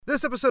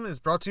This episode is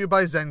brought to you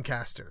by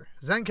Zencastr.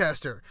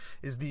 Zencastr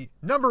is the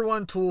number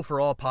one tool for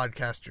all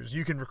podcasters.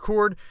 You can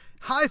record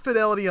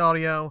high-fidelity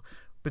audio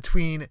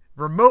between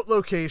remote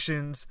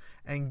locations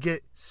and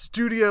get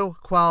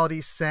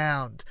studio-quality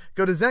sound.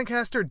 Go to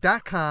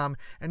Zencastr.com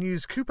and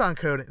use coupon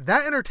code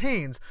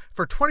THATENTERTAINS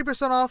for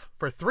 20% off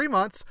for 3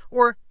 months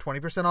or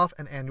 20% off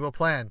an annual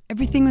plan.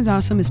 Everything is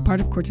Awesome is part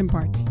of Courts and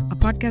Parts, a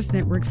podcast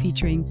network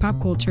featuring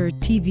pop culture,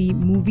 TV,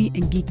 movie,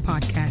 and geek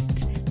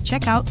podcasts.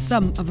 Check out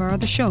some of our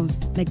other shows,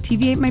 like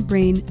TV Ate My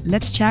Brain,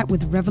 Let's Chat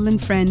with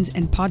Revelant Friends,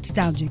 and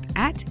Podstalgic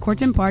at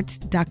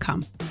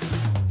courtsandparts.com.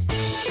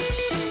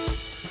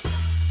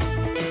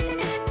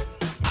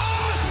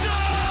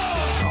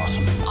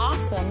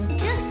 Awesome.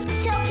 Just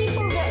tell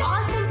people they're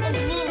awesome and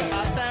mean it.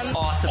 Awesome.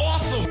 Awesome.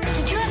 Awesome.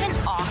 Did you have an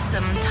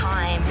awesome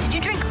time? Did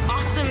you drink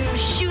awesome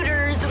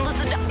shooters and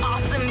listen to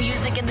awesome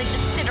music and then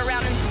just sit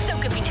around and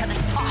soak up each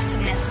other's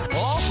awesomeness?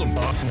 Awesome.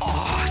 Awesome.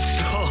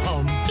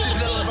 Awesome.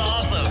 That was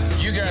awesome.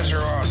 You guys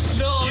are awesome.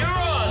 No. You're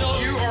awesome. No.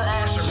 You are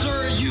awesome.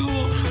 Sir, you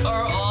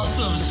are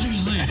awesome.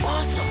 Seriously.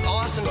 Awesome.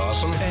 Awesome.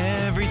 Awesome.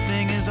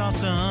 Everything is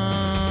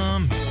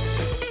awesome.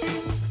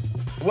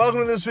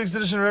 Welcome to this week's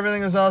edition of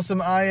Everything is Awesome.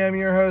 I am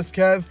your host,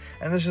 Kev,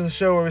 and this is the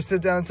show where we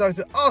sit down and talk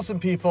to awesome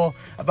people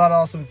about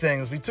awesome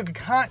things. We took a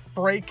hot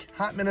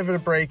minute of a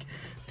break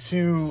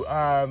to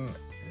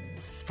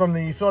from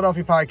the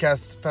Philadelphia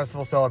Podcast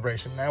Festival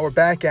celebration. Now we're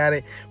back at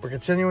it. We're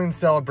continuing the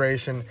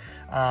celebration.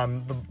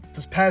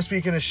 This past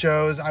weekend of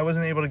shows, I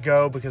wasn't able to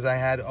go because I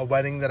had a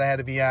wedding that I had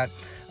to be at.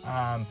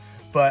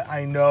 But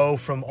I know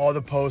from all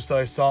the posts that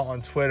I saw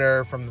on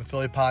Twitter, from the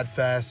Philly Pod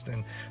Fest,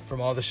 and from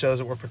all the shows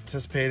that were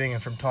participating,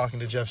 and from talking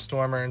to Jeff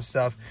Stormer and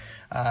stuff,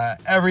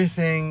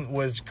 everything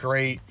was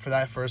great for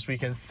that first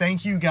weekend.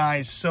 Thank you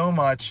guys so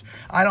much.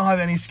 I don't have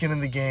any skin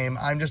in the game.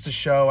 I'm just a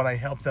show, and I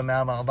help them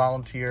out. I'm a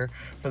volunteer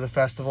for the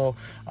festival.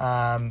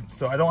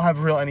 So I don't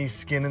have any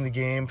skin in the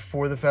game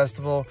for the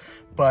festival.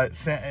 But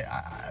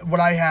what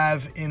I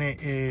have in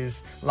it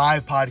is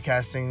live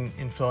podcasting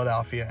in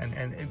Philadelphia.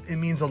 And it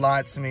means a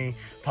lot to me,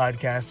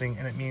 podcasting.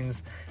 And it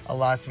means a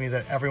lot to me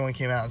that everyone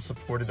came out and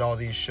supported all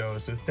these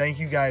shows. So thank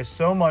you guys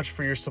so much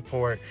for your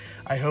support.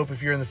 I hope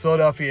if you're in the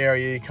Philadelphia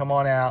area, you come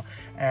on out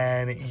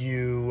and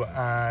you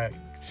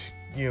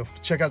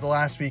check out the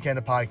last weekend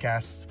of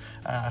podcasts.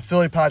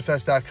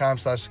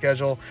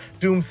 phillypodfest.com/schedule.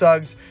 Doom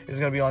Thugs is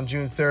going to be on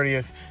June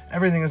 30th.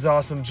 Everything is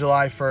Awesome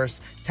July 1st.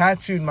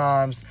 Tattooed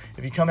Moms.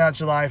 If you come out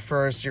July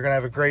 1st, you're going to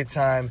have a great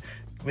time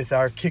with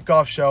our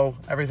kickoff show,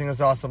 Everything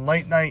is Awesome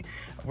Late Night.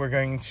 We're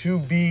going to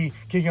be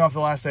kicking off the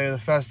last day of the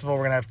festival.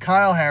 We're going to have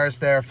Kyle Harris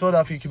there, a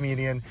Philadelphia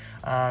comedian.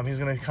 He's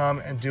going to come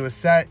and do a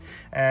set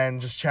and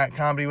just chat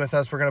comedy with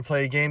us. We're going to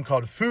play a game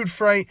called Food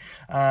Fright.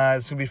 It's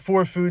going to be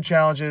 4 food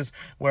challenges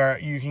where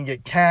you can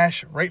get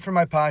cash right from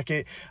my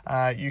pocket.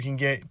 You can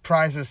get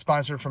prizes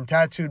sponsored from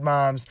Tattooed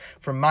Moms,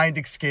 from Mind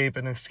Escape,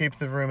 an escape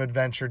the room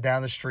adventure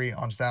down the street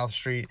on South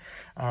Street,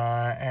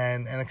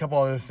 and a couple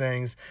other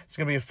things. It's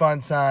going to be a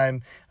fun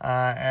time,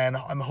 and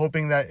I'm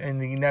hoping that in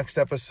the next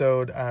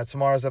episode,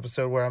 tomorrow's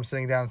episode, where I'm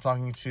sitting down and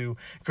talking to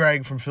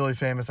Greg from Philly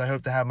Famous, I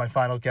hope to have my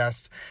final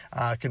guest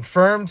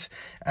confirmed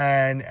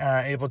and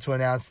able to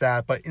announce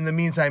that. But in the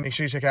meantime, make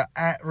sure you check out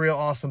at Real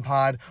Awesome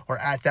Pod or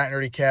at That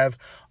Nerdy Kev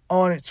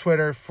on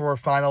Twitter for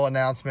final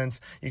announcements.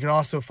 You can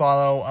also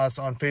follow us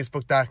on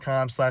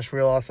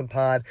Facebook.com/Real Awesome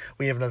Pod.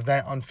 We have an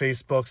event on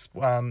Facebook's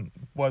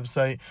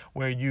website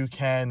where you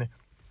can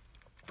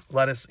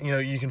let us,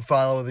 you can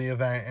follow the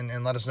event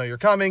and let us know you're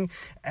coming.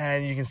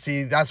 And you can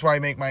see, that's where I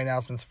make my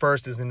announcements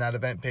first, is in that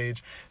event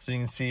page. So you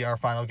can see our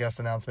final guest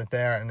announcement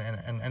there and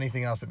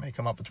anything else that may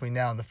come up between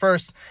now and the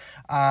first.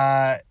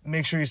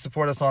 Make sure you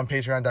support us on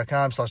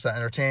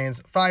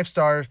patreon.com/thatentertains.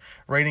 5-star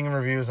rating and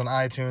reviews on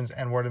iTunes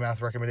and word of mouth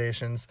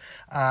recommendations.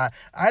 I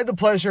had the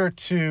pleasure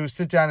to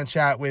sit down and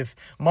chat with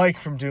Mike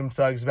from Doom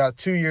Thugs about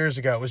 2 years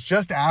ago. It was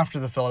just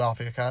after the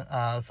Philadelphia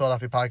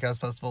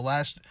Podcast Festival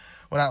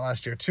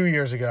 2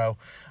 years ago.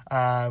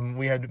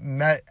 We had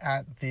met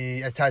at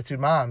Tattooed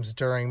Moms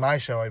during my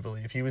show, I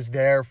believe. He was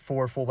there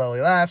for Full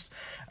Belly Laughs.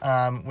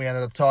 We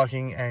ended up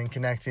talking and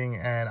connecting,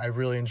 and I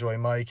really enjoy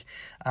Mike.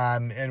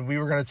 And we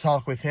were going to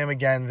talk with him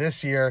again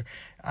this year.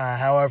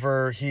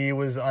 However, he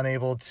was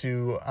unable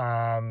to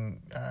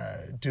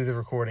do the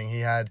recording.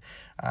 He had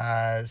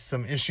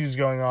some issues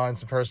going on,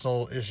 some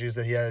personal issues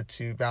that he had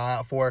to bow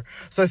out for.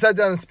 So I sat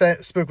down and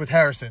spoke with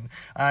Harrison.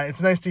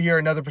 It's nice to hear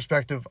another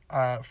perspective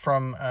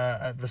from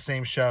the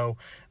same show,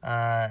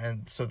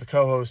 and so the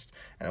co-host.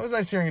 And it was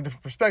nice hearing a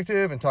different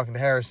perspective and talking to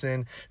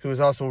Harrison, who is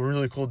also a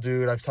really cool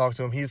dude. I've talked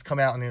to him. He's come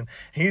out and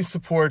he's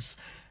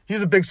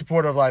a big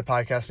supporter of live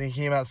podcasting. He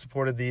came out and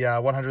supported the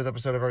 100th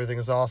episode of Everything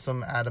is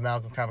Awesome at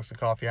Amalgam Comics and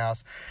Coffee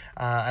House.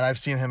 And I've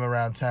seen him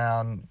around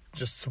town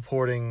just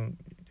supporting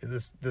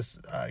this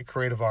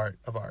creative art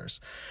of ours.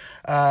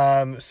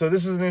 So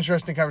this is an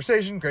interesting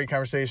conversation, great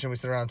conversation. We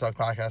sit around and talk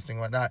podcasting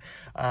and whatnot.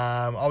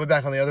 I'll be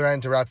back on the other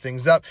end to wrap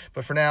things up.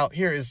 But for now,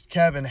 here is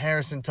Kevin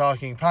Harrison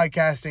talking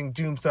podcasting,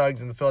 Doom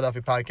Thugs, and the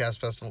Philadelphia Podcast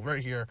Festival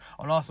right here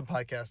on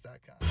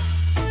awesomepodcast.com.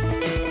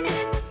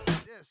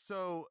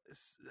 So,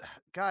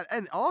 God,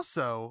 and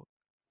also,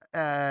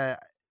 uh,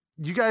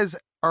 you guys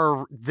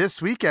are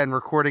this weekend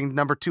recording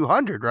number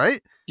 200,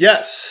 right?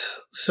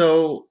 Yes.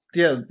 So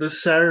yeah,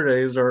 this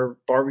Saturday is our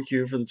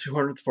barbecue for the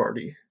 200th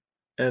party.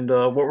 And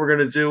what we're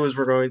going to do is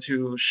we're going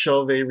to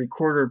shove a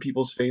recorder in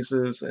people's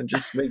faces and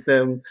just make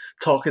them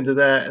talk into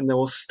that, and then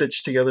we'll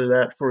stitch together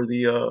that for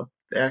the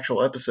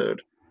actual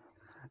episode.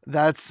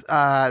 That's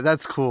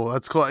cool.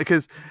 That's cool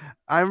because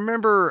I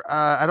remember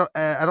I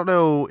don't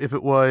know if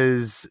it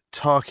was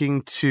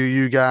talking to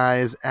you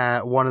guys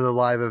at one of the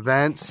live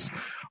events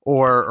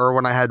or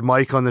when I had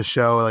Mike on the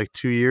show like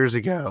 2 years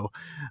ago.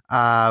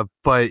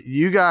 But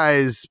you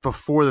guys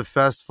before the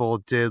festival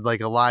did like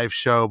a live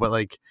show, but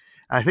like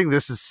I think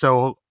this is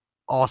so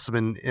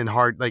awesome in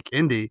hard like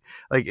indie,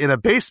 like in a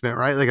basement,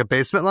 right? Like a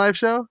basement live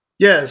show.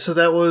 Yeah, so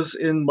that was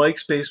in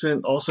Mike's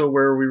basement, also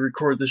where we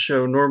record the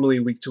show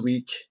normally week to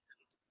week.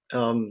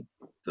 Um,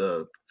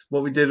 the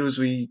what we did was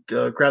we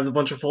grabbed a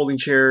bunch of folding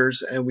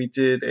chairs and we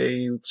did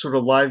a sort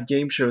of live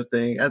game show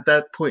thing. At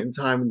that point in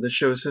time in the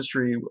show's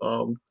history,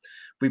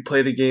 we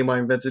played a game I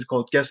invented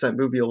called Guess That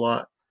Movie a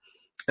Lot.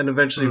 And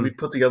eventually we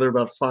put together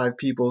about 5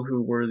 people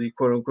who were the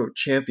quote unquote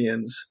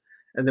champions.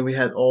 And then we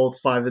had all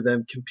 5 of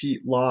them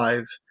compete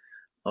live.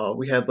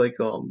 We had like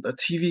a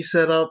TV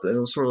setup, and it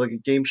was sort of like a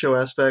game show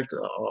aspect.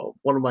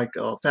 One of my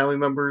family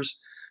members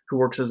who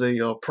works as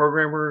a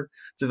programmer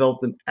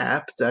developed an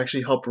app to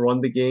actually help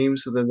run the game,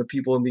 so then the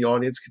people in the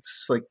audience could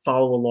like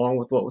follow along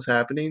with what was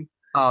happening.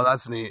 Oh,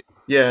 that's neat.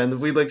 Yeah, and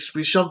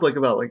we shoved like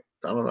about like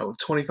I don't know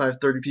 25,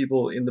 30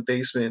 people in the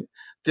basement,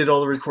 did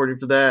all the recording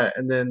for that,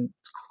 and then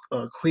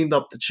cleaned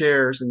up the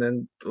chairs, and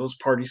then it was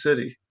Party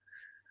City.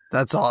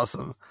 That's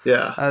awesome.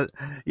 Yeah.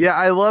 Yeah,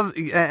 I love.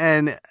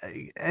 And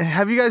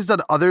have you guys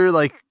done other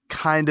like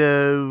kind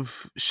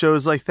of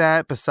shows like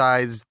that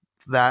besides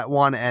that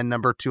one and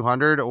number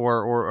 200,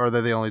 or are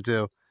they the only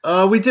two?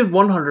 We did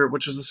 100,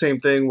 which was the same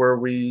thing where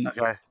we.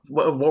 Okay.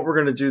 What we're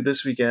gonna do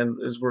this weekend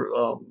is we're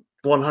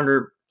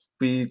 100.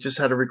 We just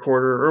had a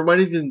recorder, or it might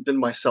have even been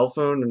my cell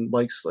phone and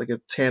Mike's, like a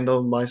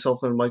tandem, my cell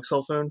phone, Mike's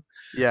cell phone.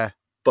 Yeah.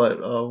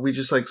 But we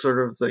just like sort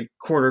of like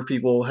cornered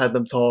people, had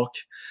them talk.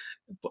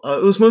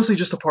 It was mostly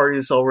just a party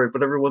to celebrate,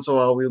 but every once in a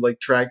while we would like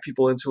drag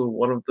people into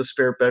one of the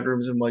spare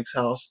bedrooms in Mike's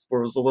house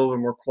where it was a little bit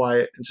more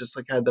quiet and just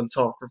like had them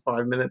talk for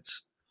 5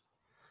 minutes.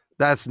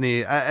 That's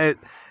neat.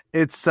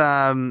 It's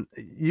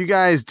you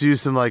guys do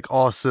some like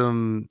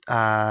awesome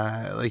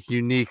like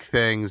unique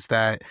things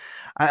that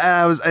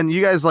and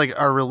you guys like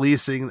are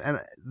releasing and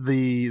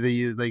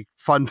the like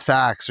fun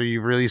facts, or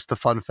you've released the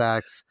fun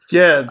facts.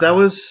 Yeah, that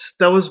was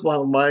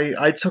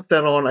I took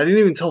that on. I didn't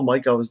even tell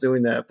Mike I was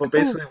doing that, but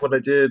basically what I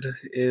did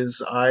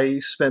is I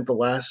spent the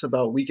last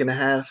about week and a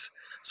half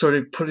sort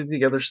of putting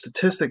together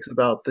statistics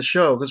about the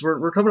show, because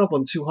we're coming up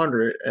on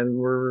 200, and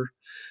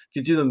if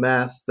you do the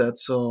math,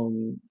 that's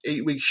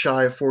 8 weeks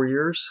shy of 4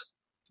 years.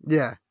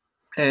 Yeah.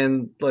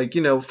 And like,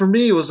 for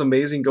me it was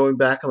amazing going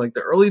back, and like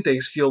the early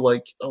days feel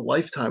like a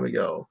lifetime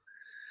ago.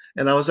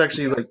 And I was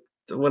actually like,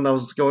 when I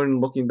was going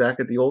and looking back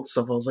at the old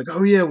stuff, I was like,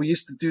 oh yeah, we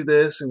used to do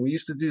this and we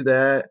used to do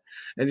that.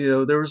 And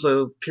there was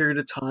a period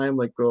of time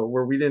like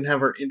where we didn't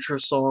have our intro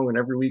song, and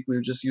every week we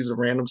would just use a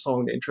random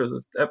song to intro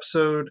the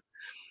episode.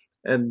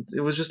 And it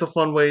was just a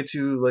fun way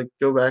to like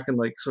go back and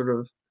like sort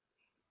of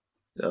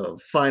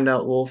find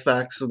out little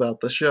facts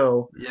about the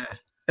show. Yeah.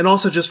 And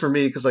also just for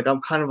me, because like I'm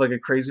kind of like a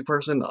crazy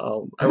person.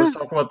 I was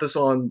talking about this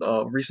on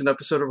a recent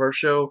episode of our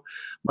show.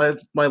 My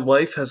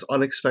life has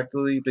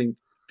unexpectedly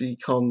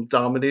become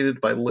dominated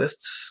by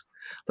lists.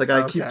 Like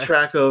I keep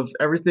track of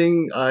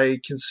everything I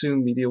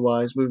consume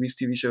media-wise, movies,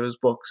 TV shows,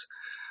 books.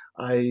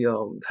 I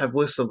have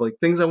lists of like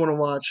things I want to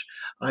watch.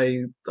 I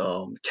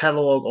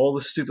catalog all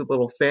the stupid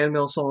little fan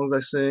mail songs I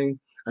sing.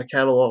 I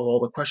catalog all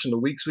the question of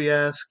the weeks we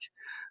ask,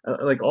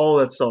 like all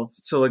that stuff.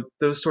 So like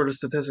those sort of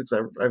statistics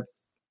I've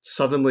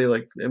suddenly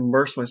like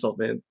immersed myself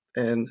in,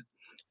 and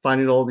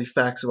finding all the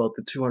facts about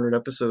the 200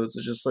 episodes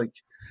is just like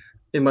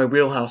in my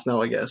wheelhouse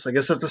now. I guess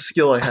that's a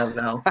skill I have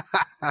now.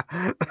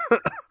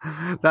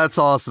 That's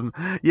awesome.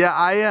 Yeah,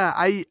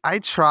 I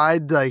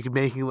tried like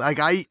making like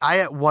I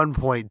at one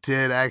point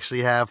did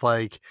actually have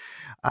like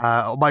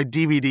my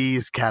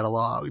DVDs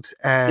cataloged,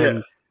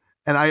 and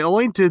I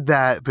only did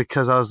that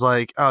because I was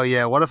like, oh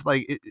yeah, what if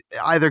like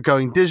either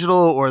going digital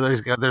or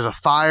there's a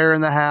fire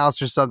in the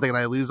house or something and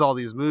I lose all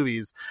these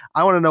movies.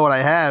 I want to know what I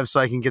have so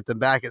I can get them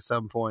back at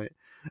some point.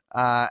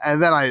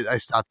 And then I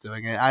stopped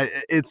doing it.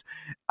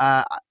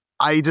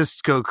 I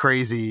just go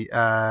crazy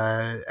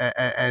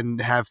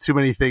and have too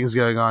many things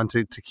going on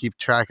to keep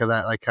track of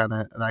that kind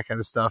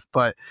of stuff.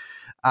 But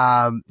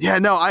yeah,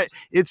 no,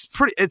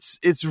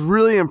 it's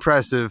really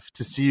impressive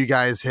to see you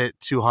guys hit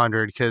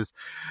 200, because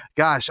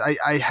gosh,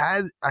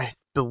 I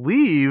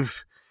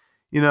believe,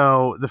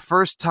 the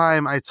first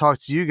time I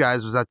talked to you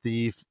guys was at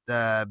the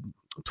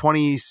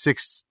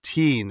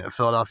 2016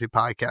 Philadelphia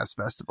Podcast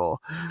Festival.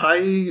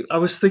 I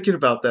was thinking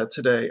about that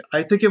today.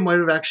 I think it might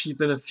have actually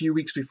been a few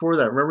weeks before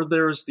that. Remember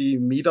there was the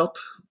meetup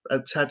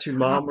at Tattooed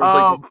Mom?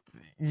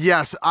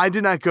 Yes, I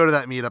did not go to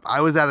that meetup.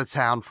 I was out of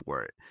town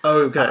for it.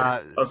 Oh, okay.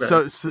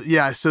 Okay.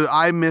 So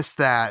I missed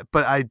that,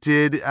 but I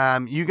did.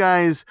 You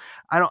guys,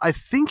 I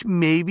think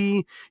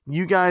maybe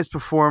you guys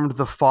performed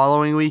the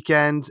following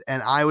weekend,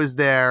 and I was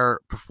there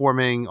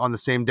performing on the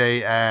same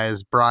day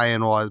as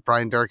Brian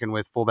Durkin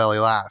with Full Belly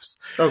Laughs.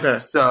 Okay.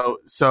 So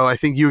I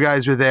think you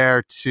guys were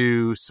there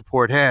to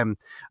support him.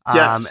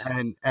 Yes.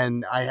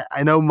 And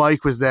I know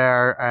Mike was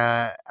there.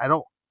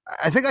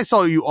 I think I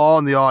saw you all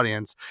in the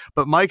audience,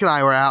 but Mike and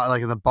I were out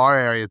like in the bar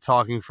area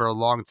talking for a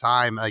long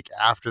time, like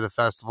after the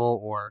festival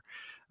or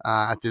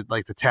at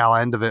the tail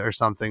end of it or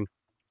something.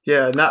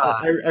 Yeah,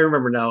 I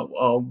remember now.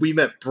 We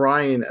met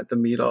Brian at the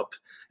meetup,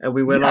 and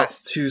we went out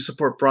to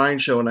support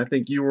Brian's show. And I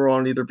think you were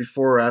on either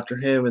before or after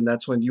him, and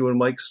that's when you and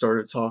Mike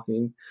started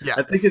talking. Yeah,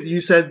 I think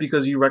you said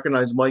because you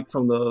recognized Mike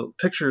from the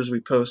pictures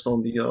we post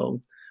on the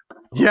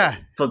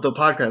the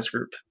podcast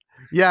group.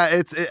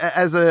 Yeah,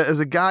 as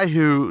a guy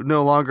who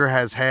no longer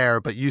has hair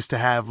but used to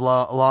have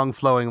long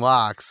flowing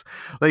locks.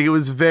 Like it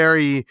was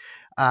very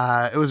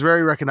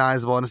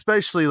recognizable, and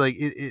especially like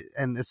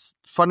and it's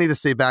funny to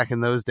say back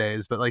in those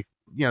days, but like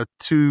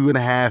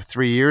 2.5,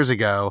 3 years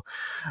ago,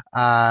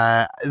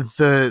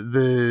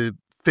 the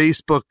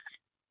Facebook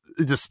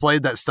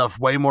displayed that stuff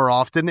way more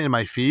often in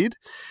my feed.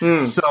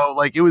 So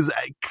like it was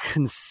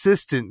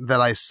consistent that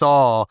I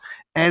saw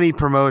any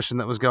promotion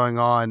that was going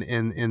on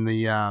in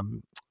the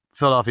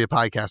Philadelphia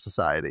Podcast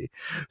Society.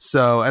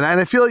 So and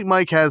I feel like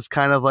Mike has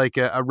kind of like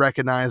a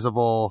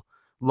recognizable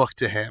look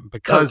to him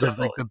because of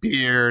like the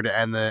beard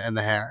and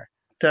the hair.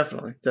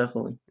 Definitely.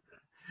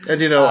 And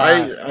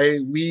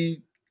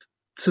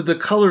so the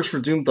colors for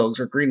Doom Thugs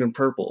are green and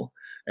purple,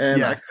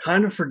 and I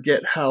kind of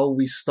forget how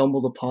we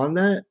stumbled upon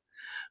that,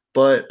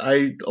 but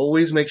I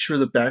always make sure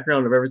the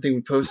background of everything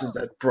we post is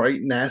that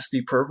bright,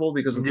 nasty purple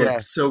because it's like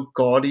so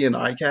gaudy and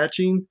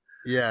eye-catching.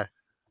 Yeah.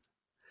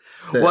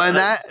 Well,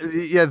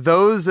 and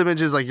those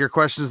images, like your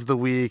questions of the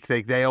week,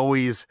 they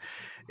always,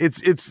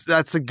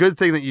 that's a good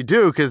thing that you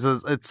do, because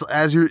it's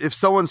if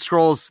someone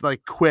scrolls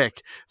like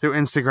quick through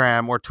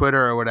Instagram or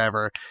Twitter or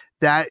whatever,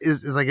 that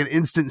is like an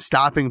instant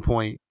stopping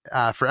point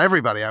for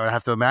everybody, I would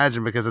have to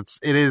imagine, because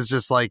it is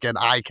just like an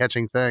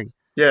eye-catching thing.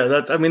 Yeah,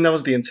 that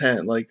was the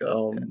intent. Like,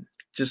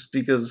 just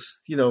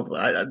because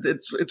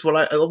it's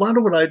what a lot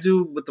of what I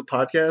do with the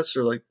podcast,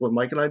 or like what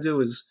Mike and I do,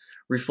 is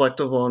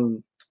reflective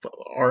on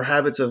our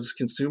habits as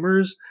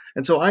consumers.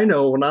 And so I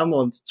know when I'm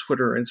on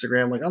Twitter or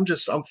Instagram, like I'm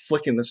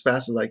flicking as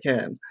fast as I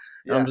can.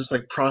 Yeah. I'm just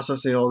like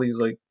processing all these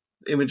like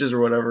images or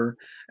whatever.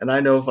 And I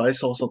know if I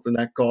saw something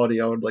that gaudy,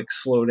 I would like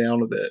slow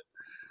down a bit.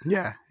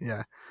 Yeah.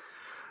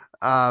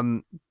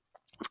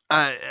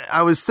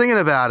 I was thinking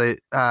about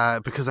it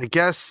because I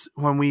guess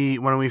when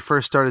we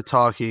first started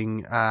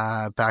talking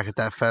back at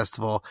that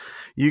festival,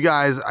 you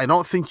guys,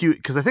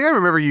 because I think I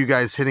remember you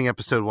guys hitting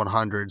episode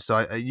 100.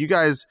 So you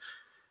guys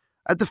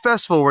at the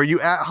festival, were you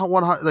at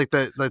 100, like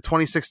the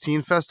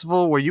 2016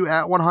 festival? Were you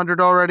at 100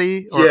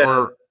 already?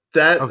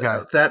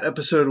 That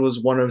episode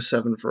was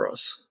 107 for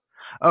us.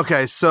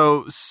 Okay,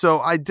 so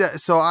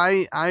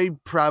I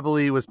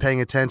probably was paying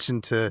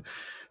attention to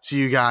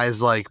you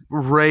guys like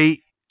right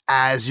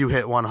as you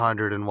hit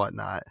 100 and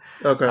whatnot.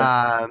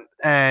 Okay.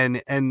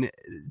 And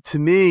to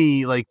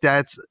me, like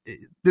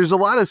there's a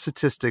lot of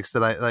statistics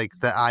that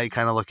I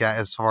kind of look at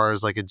as far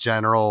as like a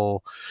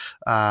general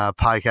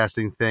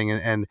podcasting thing,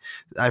 and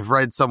I've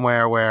read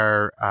somewhere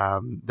where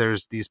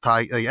there's these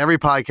like every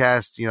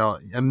podcast,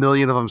 1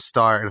 million of them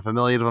start, and if 1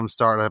 million of them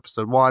start at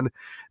episode 1,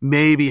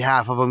 maybe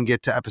half of them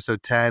get to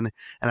episode 10,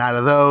 and out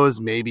of those,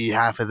 maybe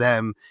half of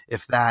them,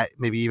 if that,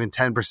 maybe even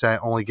 10%,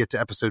 only get to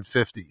episode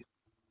 50.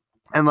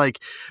 And like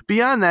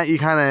beyond that, you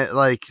kind of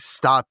like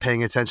stop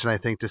paying attention, I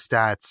think, to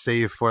stats,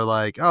 save for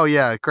like, oh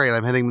yeah, great,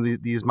 I'm hitting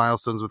these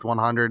milestones with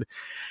 100.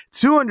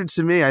 200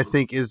 to me, I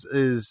think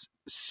is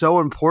so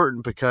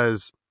important,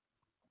 because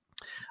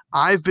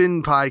I've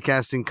been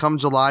podcasting. Come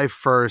July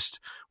 1st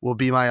will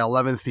be my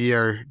 11th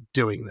year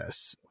doing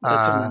this.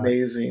 That's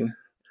amazing.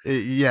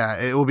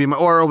 It will be my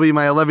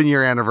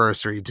 11-year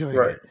anniversary doing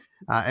it,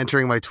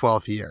 entering my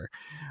 12th year.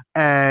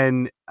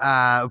 And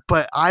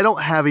but I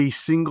don't have a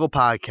single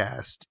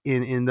podcast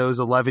in those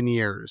 11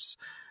 years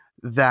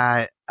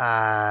that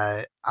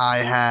I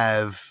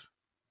have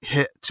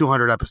hit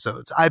 200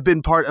 episodes. I've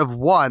been part of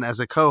one as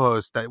a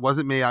co-host that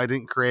wasn't me. I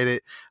didn't create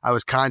it. I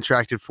was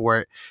contracted for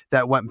it,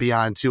 that went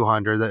beyond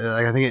 200.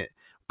 I think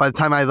by the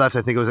time I left,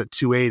 I think it was at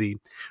 280.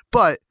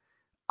 But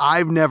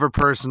I've never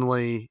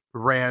personally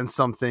ran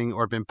something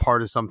or been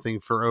part of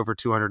something for over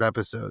 200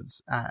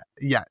 episodes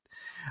yet.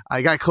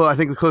 I got close. I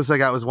think the closest I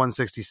got was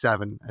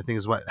 167, I think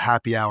is what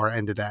Happy Hour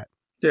ended at.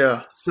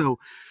 Yeah.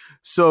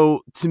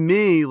 So to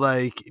me,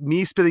 like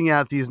me spitting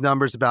out these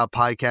numbers about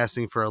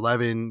podcasting for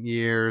 11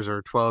 years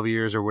or 12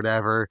 years or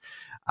whatever,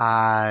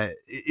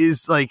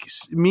 is like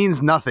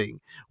means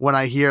nothing when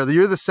I hear that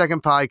you're the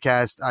second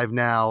podcast I've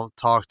now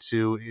talked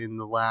to in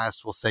the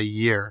last, we'll say,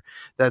 year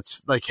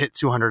that's like hit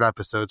 200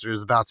 episodes or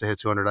is about to hit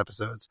 200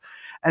 episodes.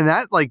 And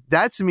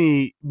that to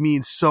me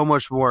means so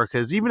much more,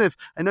 because even if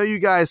I know you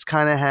guys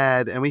kind of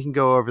had, and we can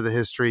go over the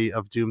history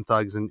of Doom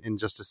Thugs in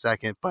just a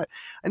second, but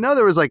I know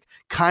there was like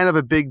kind of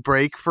a big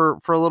break for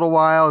a little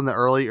while in the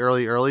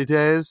early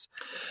days,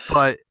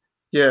 but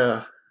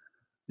Yeah.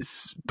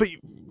 but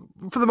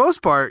for the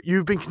most part,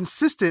 you've been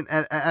consistent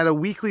at a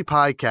weekly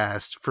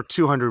podcast for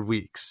 200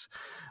 weeks.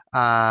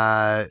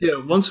 Yeah,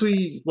 once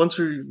we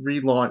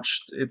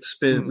relaunched, it's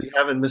been we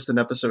haven't missed an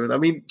episode. I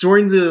mean,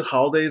 during the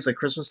holidays, like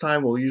Christmas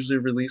time, we'll usually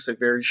release a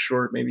very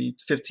short, maybe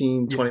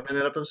 15,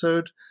 20-minute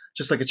episode,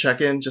 just like a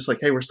check-in, just like,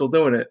 hey, we're still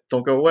doing it.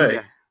 Don't go away.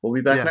 Yeah. We'll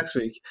be back next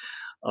week.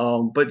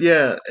 But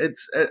yeah,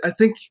 I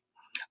think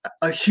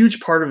a huge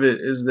part of it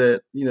is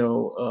that,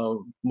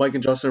 Mike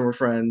and Justin were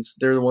friends.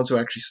 They're the ones who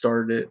actually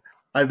started it.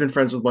 I've been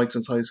friends with Mike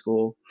since high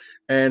school.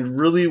 And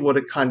really what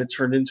it kind of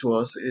turned into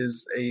us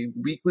is a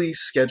weekly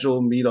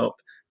scheduled meetup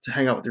to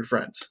hang out with your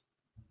friends.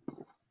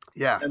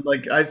 Yeah. And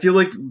like, I feel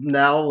like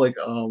now, like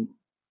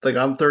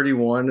I'm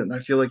 31 and I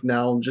feel like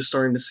now I'm just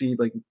starting to see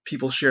like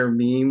people share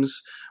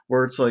memes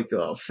where it's like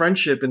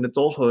friendship in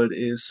adulthood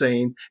is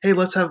saying, hey,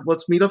 let's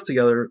meet up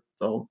together.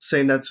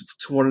 Saying that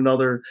to one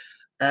another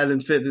ad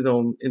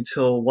infinitum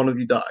until one of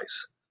you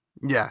dies.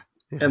 Yeah.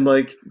 And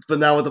like, but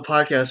now with the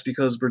podcast,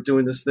 because we're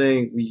doing this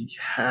thing, we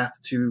have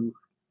to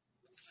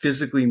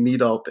physically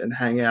meet up and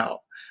hang out.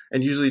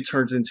 And usually it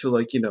turns into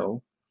like,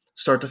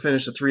 start to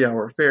finish a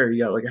 3-hour affair.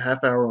 You got like a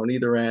half hour on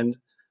either end,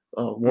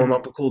 warm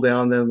up, a cool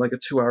down, then like a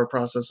 2-hour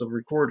process of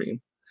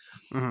recording.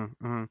 And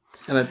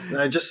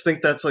I just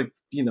think that's like,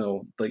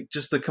 like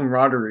just the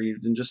camaraderie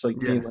and just like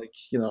being like,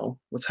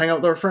 let's hang out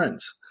with our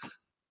friends.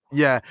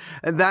 Yeah,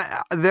 and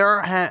that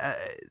there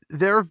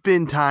have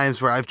been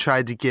times where I've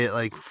tried to get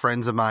like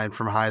friends of mine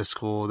from high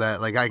school that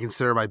like I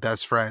consider my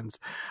best friends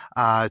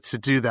to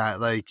do that.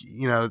 Like,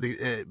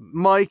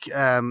 Mike,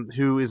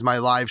 who is my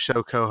live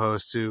show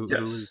co-host, who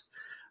is,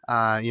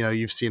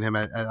 you've seen him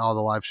at all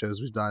the live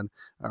shows we've done,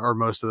 or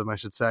most of them, I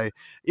should say.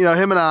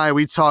 Him and I,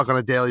 we talk on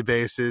a daily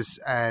basis,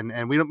 and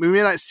we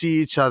may not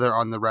see each other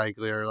on the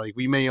regular. Like,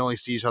 we may only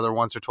see each other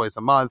once or twice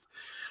a month.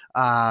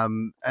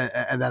 And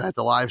then at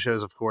the live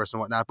shows, of course, and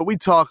whatnot, but we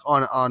talk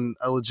on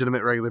a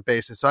legitimate regular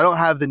basis. So I don't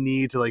have the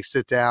need to like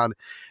sit down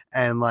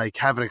and like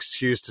have an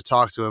excuse to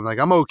talk to him. Like,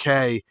 I'm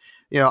okay.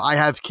 I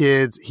have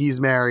kids, he's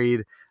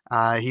married,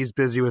 he's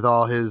busy with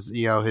all his,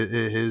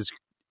 his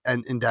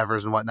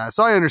endeavors and whatnot.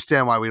 So I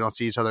understand why we don't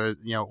see each other,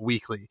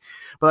 weekly.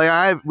 But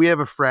like we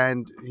have a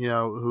friend,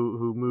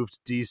 who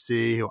moved to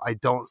DC, who I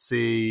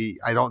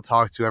don't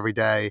talk to every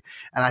day.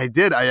 And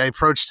I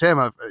approached him,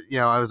 I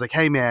was like,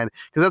 hey man,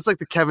 because that's like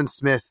the Kevin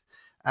Smith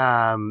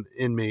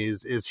in me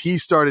is he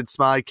started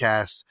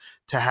Smodcast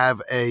to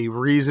have a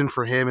reason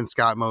for him and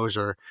Scott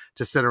Mosier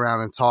to sit around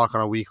and talk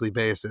on a weekly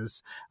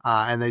basis.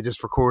 And they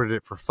just recorded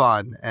it for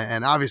fun.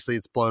 And obviously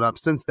it's blown up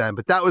since then,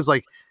 but that was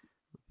like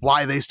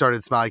why they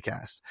started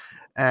Smodcast.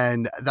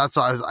 And that's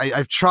why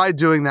I've tried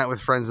doing that with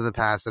friends in the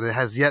past, and it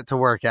has yet to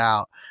work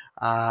out.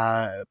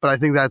 But I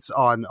think that's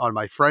on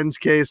my friend's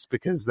case,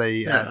 because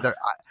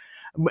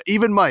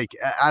even Mike,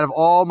 out of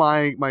all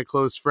my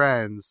close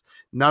friends,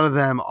 none of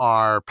them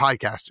are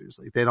podcasters.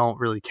 Like, they don't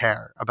really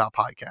care about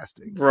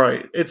podcasting.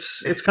 Right.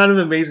 It's kind of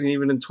amazing,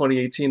 even in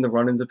 2018, to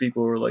run into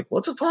people who are like,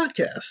 what's a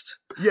podcast?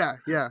 Yeah.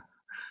 Yeah.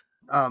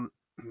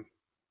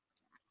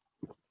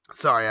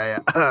 Sorry, I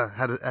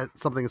had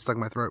something stuck in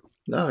my throat.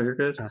 No, you're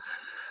good.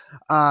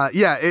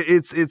 Yeah,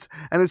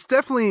 it's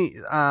definitely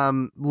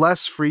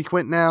less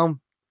frequent now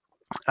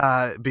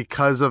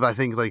because of, I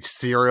think, like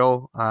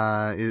Serial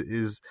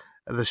is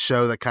the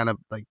show that kind of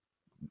like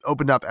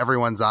opened up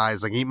everyone's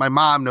eyes. Like, my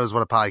mom knows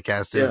what a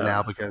podcast is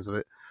now because of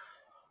it.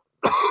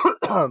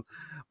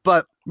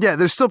 But yeah,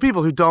 there's still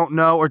people who don't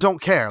know or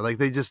don't care. Like,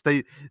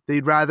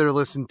 they'd rather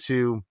listen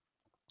to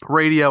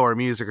radio or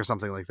music or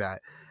something like that.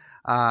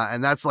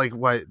 And that's like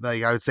what,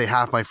 like, I would say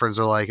half my friends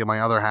are like, and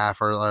my other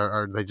half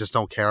are they just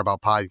don't care about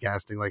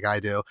podcasting like I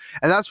do.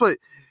 And that's what,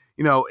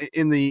 in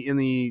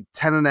the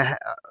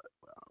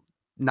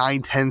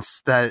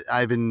 9/10 that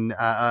I've been,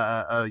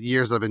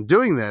 years I've been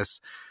doing this,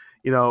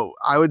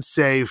 I would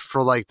say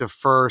for like the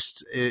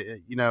first,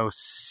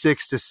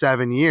 6 to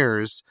 7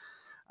 years,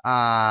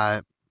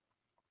 like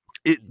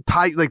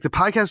the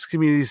podcast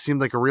community seemed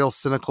like a real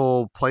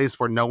cynical place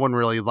where no one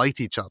really liked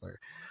each other.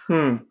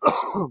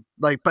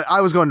 But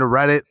I was going to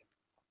Reddit.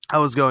 I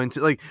was going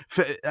to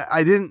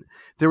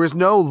there was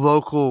no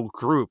local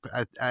group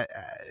at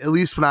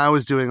least when I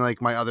was doing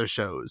like my other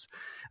shows.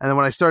 And then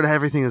when I started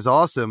Everything is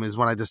Awesome is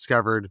when I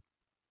discovered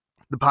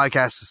the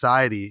Podcast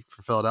Society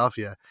for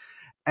Philadelphia.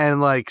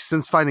 And like,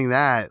 since finding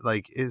that,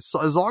 like, as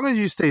long as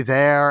you stay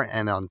there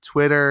and on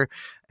Twitter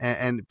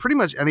and pretty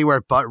much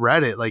anywhere but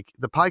Reddit, like,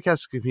 the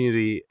podcast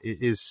community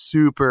is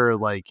super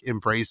like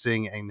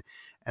embracing and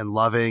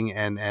loving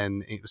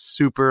and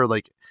super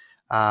like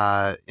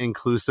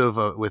inclusive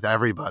with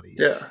everybody.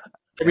 Yeah.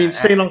 I mean,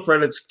 staying off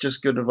Reddit's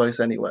just good advice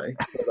anyway.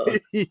 But,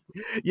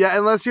 Yeah,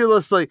 unless you're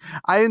just like,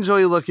 I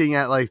enjoy looking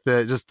at like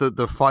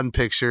the fun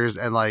pictures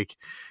and like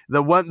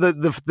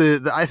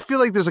I feel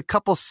like there's a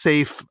couple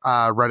safe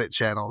Reddit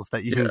channels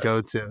that you can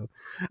go to.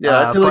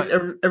 yeah, I feel But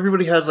like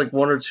everybody has like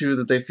one or two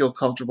that they feel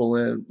comfortable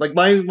in. Like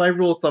my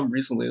rule of thumb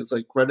recently is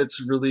like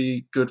Reddit's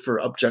really good for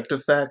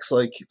objective facts,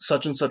 like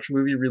such and such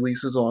movie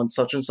releases on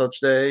such and such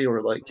day,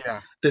 or like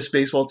yeah. this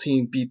baseball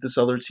team beat this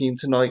other team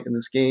tonight in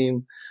this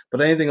game. But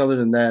anything other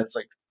than that, it's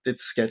like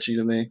it's sketchy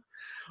to me.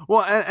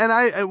 Well, and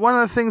I one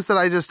of the things that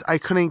I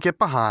couldn't get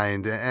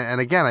behind, and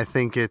again, I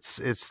think it's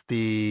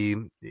the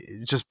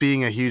just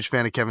being a huge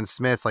fan of Kevin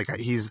Smith. Like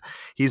he's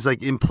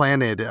like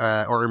implanted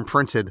or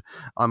imprinted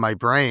on my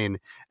brain,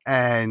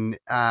 and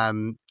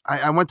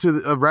I went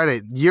to a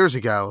Reddit years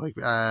ago, like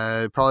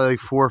probably like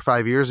 4 or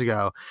 5 years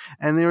ago,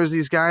 and there was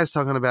these guys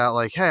talking about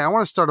like, hey, I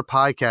want to start a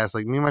podcast.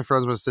 Like me and my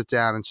friends want to sit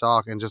down and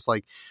talk and just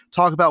like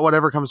talk about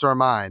whatever comes to our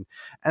mind,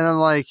 and then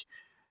like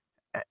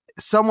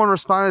someone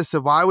responded and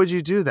said, why would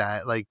you do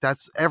that? Like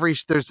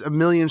there's a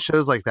million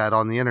shows like that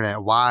on the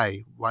internet.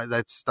 Why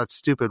that's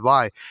stupid.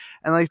 Why?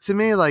 And like, to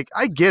me, like,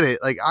 I get it.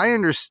 Like, I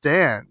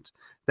understand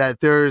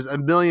that there's a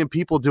million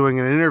people doing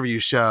an interview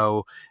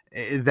show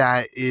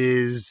that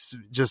is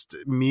just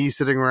me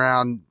sitting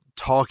around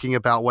talking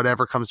about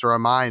whatever comes to our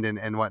mind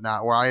and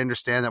whatnot, or I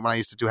understand that when I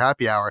used to do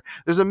happy hour,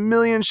 there's a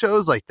million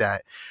shows like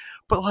that.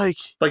 But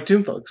like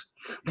Toon Thugs.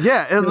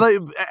 Yeah. And like,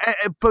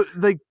 but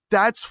like,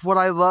 that's what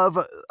I love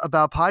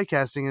about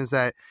podcasting is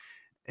that,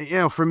 you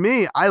know, for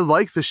me, I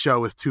like the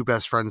show with two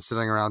best friends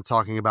sitting around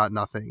talking about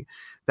nothing.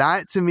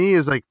 That to me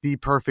is like the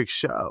perfect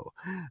show.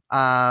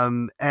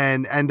 And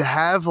to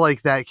have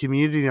like that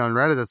community on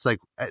Reddit that's like,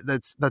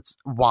 that's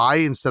why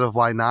instead of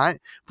why not,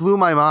 blew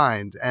my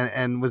mind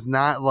and was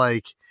not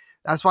like,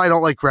 that's why I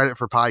don't like Reddit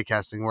for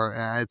podcasting, where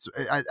it's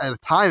at a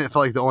time it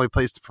felt like the only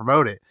place to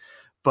promote it.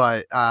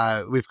 But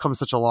we've come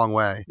such a long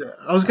way. Yeah,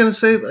 I was gonna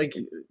say, like,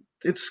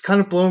 it's kind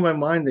of blowing my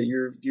mind that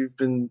you've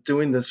been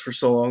doing this for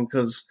so long,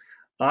 because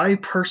I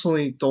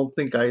personally don't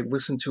think I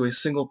listened to a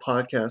single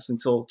podcast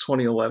until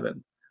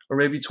 2011 or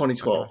maybe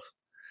 2012,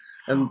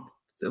 okay.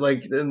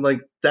 and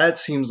that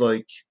seems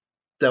like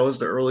that was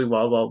the early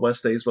Wild Wild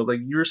West days. But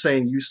like you were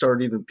saying, you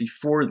started even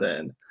before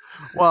then.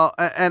 Well,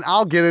 and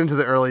I'll get into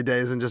the early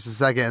days in just a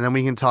second, and then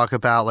we can talk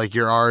about like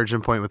your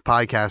origin point with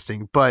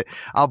podcasting. But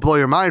I'll blow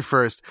your mind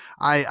first.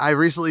 I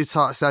recently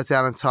sat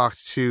down and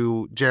talked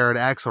to Jared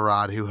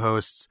Axelrod, who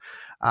hosts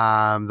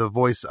the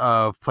voice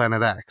of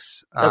Planet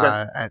X.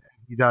 Okay. And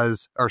he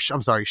does, or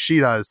I'm sorry,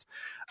 she does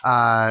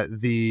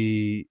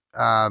the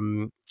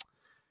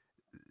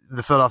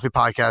Philadelphia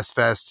Podcast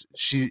Fest.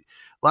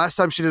 Last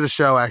time she did a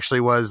show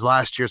actually was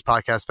last year's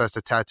Podcast Fest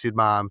at Tattooed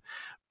Mom.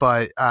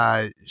 But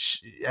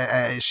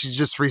she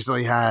just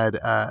recently had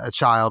a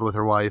child with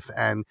her wife,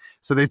 and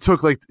so they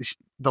took like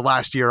the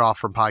last year off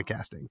from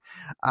podcasting.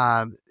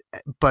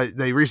 But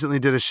they recently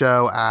did a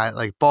show at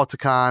like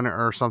Balticon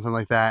or something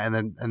like that,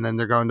 and then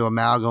they're going to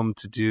Amalgam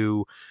to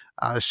do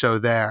a show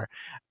there.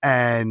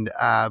 And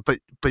but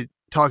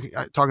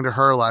talking to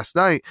her last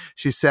night,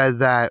 she said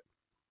that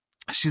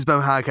she's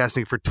been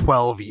podcasting for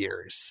 12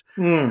 years.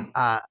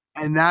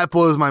 And that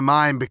blows my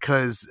mind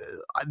because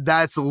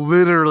that's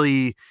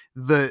literally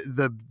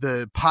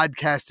the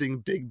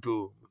podcasting big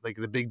boom, like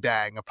the big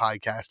bang of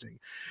podcasting,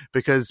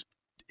 because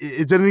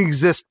it didn't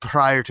exist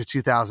prior to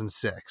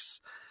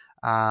 2006.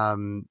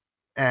 And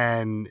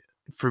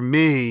for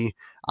me,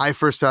 I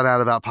first found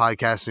out about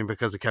podcasting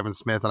because of Kevin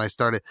Smith, and I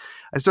started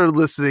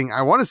listening,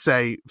 I want to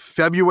say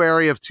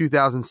February of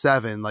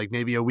 2007, like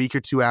maybe a week or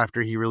two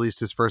after he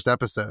released his first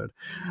episode.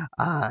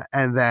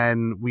 And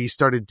then we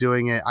started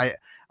doing it.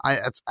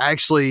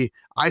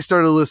 I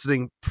started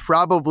listening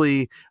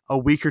probably a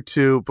week or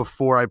two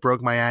before I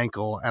broke my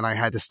ankle and I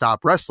had to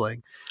stop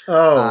wrestling.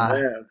 Oh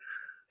man.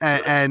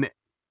 And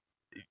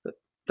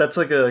that's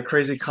like a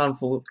crazy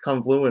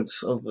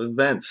confluence of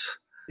events.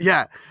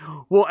 Yeah.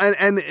 Well,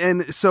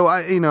 and so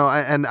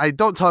I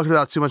don't talk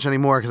about too much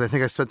anymore because I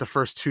think I spent the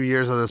first 2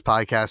 years of this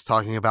podcast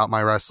talking about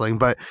my wrestling,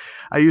 but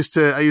I used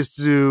to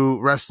do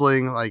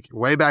wrestling like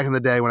way back in the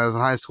day when I was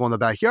in high school in the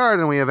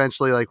backyard, and we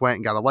eventually like went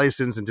and got a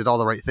license and did all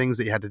the right things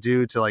that you had to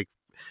do to like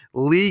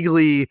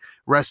legally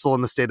wrestle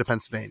in the state of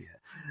Pennsylvania.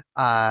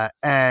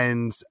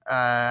 And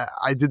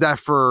I did that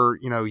for,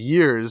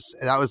 years.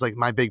 That was like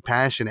my big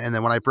passion. And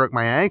then when I broke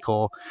my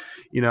ankle,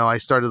 I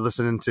started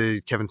listening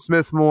to Kevin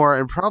Smith more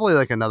and probably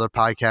like another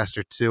podcast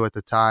or two at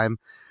the time.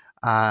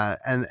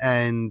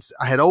 And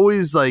I had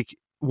always like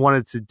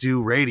wanted to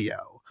do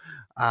radio.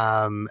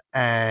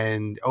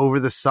 And over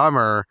the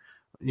summer,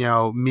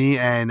 me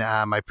and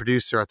my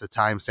producer at the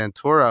time,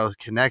 Santoro,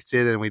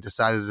 connected, and we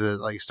decided to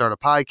like start a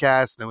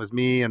podcast. And it was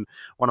me and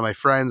one of my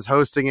friends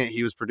hosting it.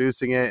 He was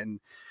producing it. And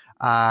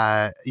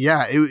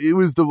it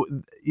was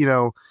the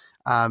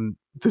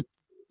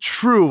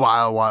true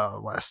Wild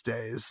Wild West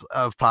days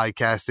of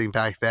podcasting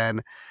back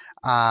then.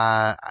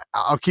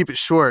 I'll keep it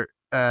short.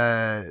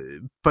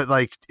 But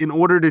like in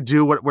order to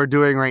do what we're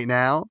doing right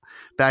now,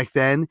 back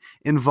then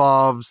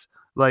involves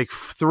like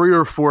 3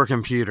 or 4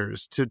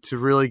 computers to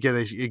really get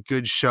a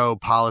good show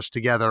polished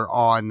together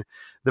on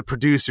the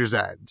producer's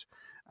end.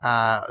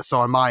 So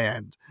on my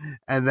end,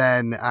 and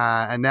then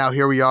and now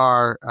here we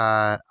are.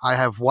 I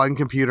have one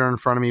computer in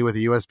front of me with a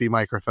USB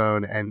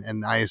microphone,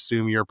 and I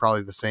assume you're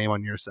probably the same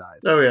on your side.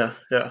 Oh yeah,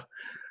 yeah.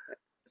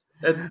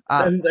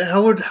 And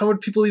how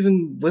would people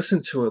even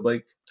listen to it?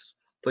 Like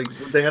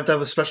would they have to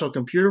have a special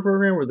computer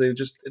program, or they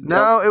just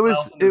no, it was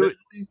download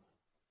individually?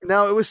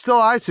 no, it was still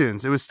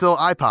iTunes. It was still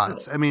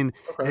iPods. Oh, I mean,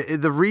 okay.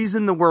 the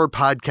reason the word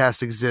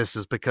podcast exists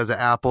is because of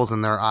Apple's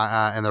and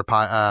and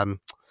the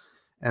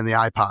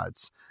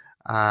iPods.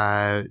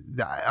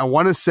 I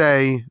want to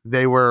say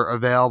they were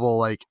available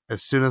like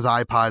as soon as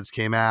iPods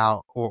came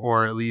out,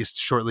 or at least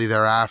shortly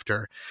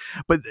thereafter.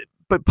 But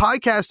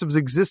podcasts have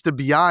existed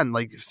beyond,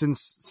 like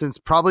since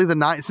probably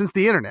since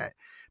the internet,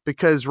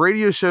 because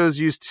radio shows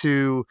used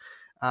to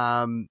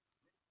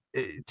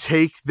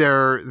take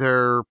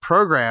their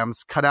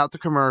programs, cut out the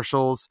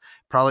commercials,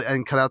 probably,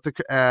 and cut out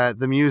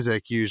the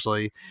music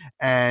usually,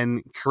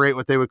 and create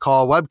what they would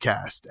call a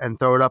webcast and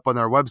throw it up on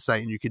their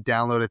website, and you could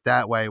download it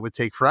that way. It would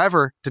take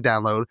forever to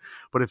download,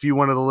 but if you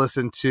wanted to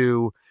listen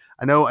to,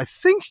 I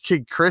think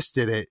Kid Chris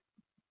did it.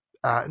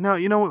 No,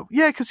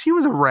 yeah, because he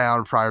was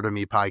around prior to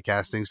me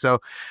podcasting. So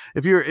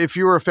if you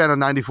were a fan of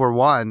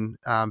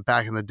 94.1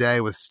 back in the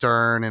day with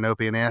Stern and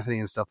Opie and Anthony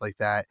and stuff like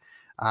that,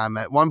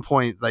 at one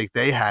point, like,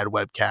 they had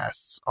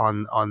webcasts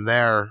on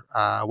their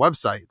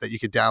website that you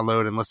could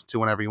download and listen to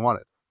whenever you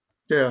wanted.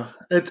 Yeah,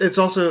 it's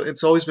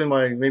always been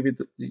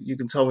you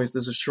can tell me if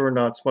this is true or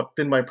not. It's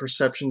been my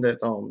perception that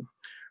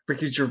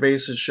Ricky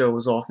Gervais's show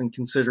was often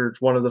considered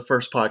one of the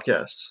first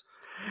podcasts.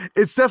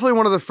 It's definitely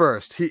one of the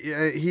first.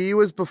 He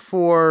was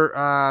before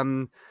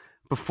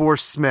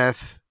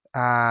Smith,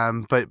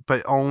 but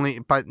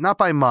not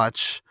by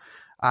much.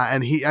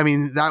 And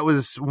that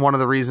was one of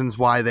the reasons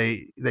why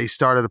they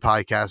started a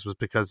podcast, was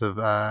because of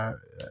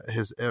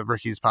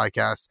Ricky's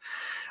podcast.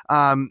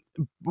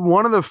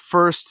 One of the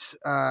first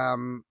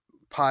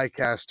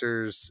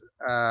podcasters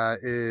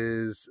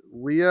is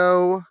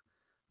Leo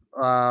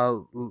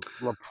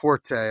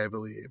Laporte, I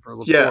believe, or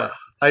Laporte. Yeah,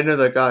 I know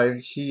that guy.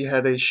 He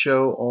had a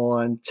show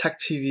on Tech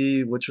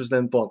TV, which was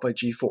then bought by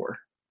G4.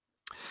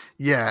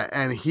 Yeah,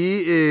 and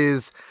he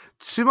is,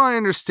 to my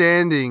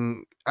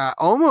understanding,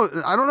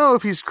 almost, I don't know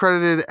if he's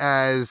credited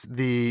as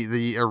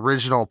the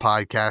original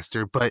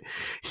podcaster, but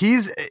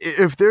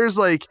if there's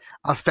like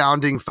a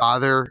founding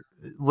father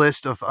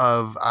list of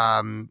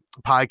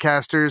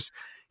podcasters,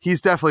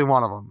 he's definitely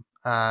one of them.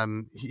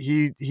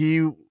 He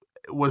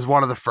was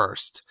one of the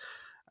first,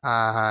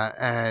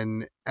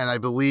 and I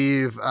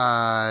believe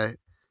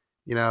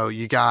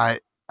you got,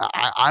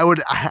 I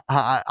would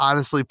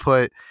honestly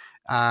put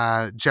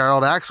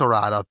Gerald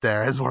Axelrod up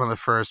there as one of the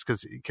first,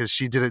 because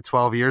she did it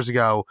 12 years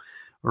ago,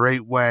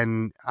 right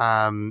when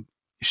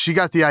she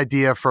got the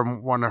idea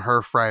from one of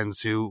her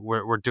friends who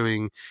were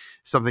doing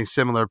something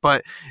similar.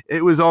 But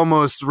it was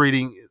almost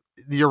reading,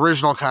 the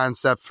original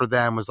concept for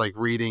them was like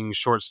reading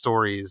short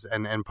stories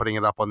and putting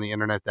it up on the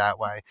internet that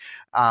way,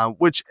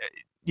 which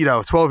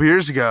 12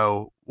 years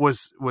ago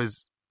was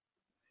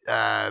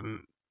I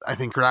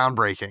think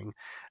groundbreaking.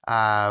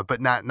 But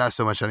not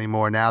so much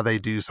anymore. Now they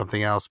do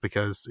something else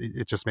because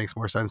it just makes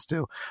more sense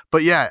too.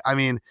 But yeah, I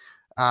mean,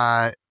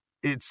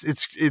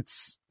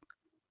 it's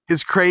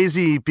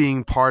crazy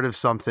being part of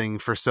something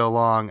for so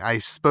long. I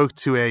spoke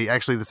to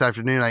actually this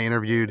afternoon, I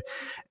interviewed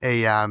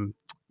a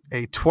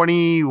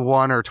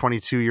 21 or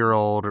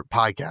 22-year-old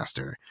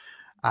podcaster,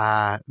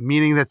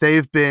 meaning that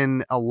they've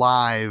been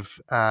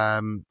alive,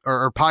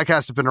 or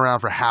podcasts have been around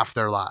for half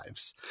their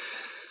lives.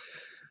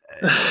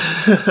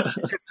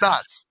 It's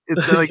nuts.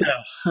 It's like,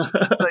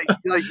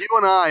 like you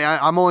and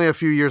I'm only a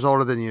few years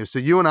older than you, so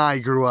you and I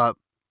grew up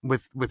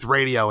with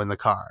radio in the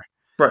car.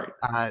 Right.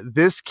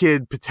 This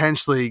kid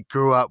potentially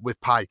grew up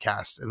with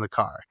podcasts in the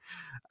car,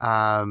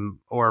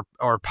 or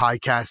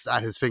podcasts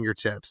at his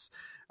fingertips.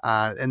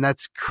 And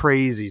that's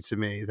crazy to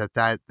me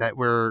that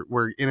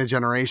we're in a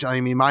generation.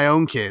 I mean, my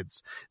own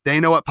kids, they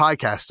know what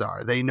podcasts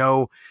are. They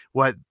know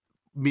what,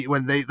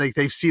 when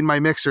they've seen my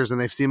mixers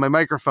and they've seen my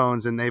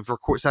microphones and they've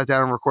sat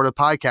down and recorded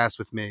podcasts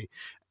with me,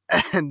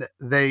 and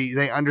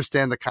they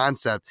understand the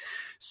concept.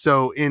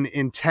 So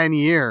in 10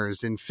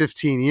 years, in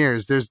 15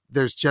 years,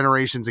 there's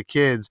generations of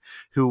kids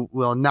who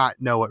will not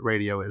know what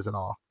radio is at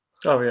all.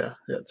 Oh yeah,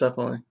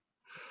 definitely.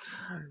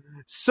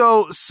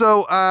 So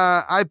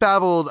I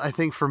babbled, I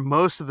think, for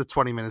most of the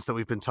 20 minutes that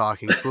we've been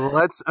talking. So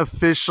let's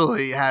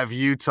officially have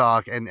you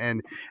talk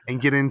and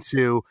get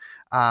into,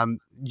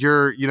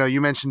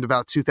 you mentioned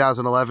about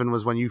 2011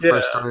 was when you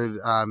first started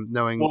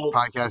knowing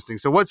podcasting.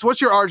 So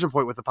what's your origin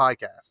point with the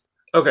podcast?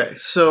 Okay,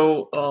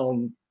 so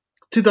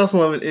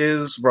 2011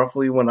 is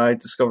roughly when I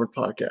discovered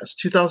podcasts.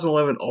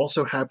 2011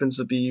 also happens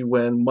to be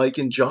when Mike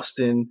and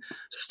Justin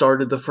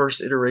started the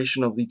first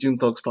iteration of the Doom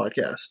Thugs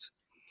podcast.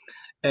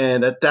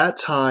 And at that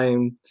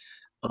time,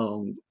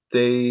 all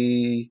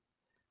they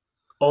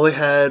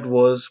had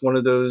was one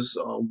of those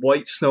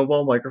white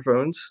snowball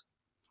microphones,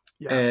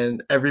 Yes.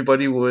 And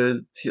everybody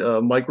would,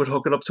 Mike would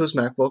hook it up to his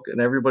MacBook,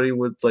 and everybody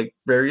would like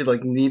very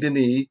like knee to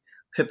knee,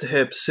 hip to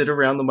hip, sit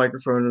around the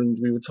microphone, and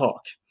we would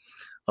talk.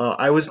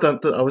 I was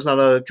not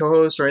a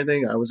co-host or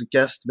anything. I was a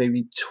guest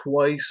maybe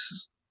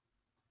twice,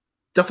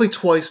 definitely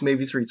twice,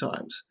 maybe 3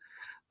 times.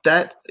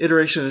 That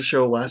iteration of the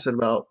show lasted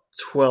about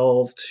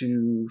 12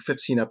 to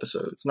 15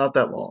 episodes, not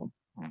that long.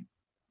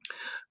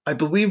 I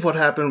believe what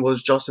happened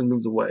was Justin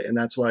moved away, and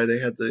that's why they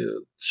had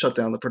to shut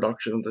down the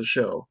production of the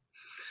show.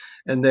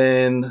 And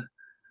then,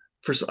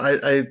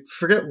 I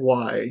forget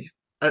why,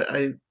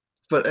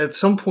 but at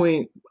some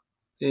point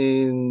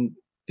in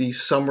the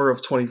summer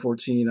of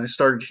 2014, I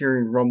started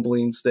hearing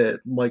rumblings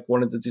that Mike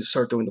wanted to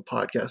start doing the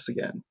podcast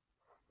again.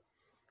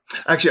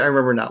 Actually, I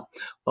remember now.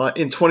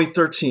 In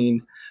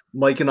 2013,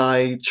 Mike and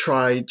I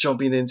tried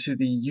jumping into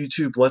the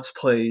YouTube Let's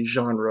Play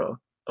genre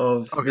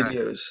of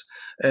videos.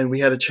 And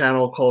we had a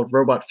channel called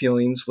Robot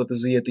Feelings with a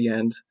Z at the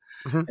end.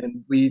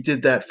 And we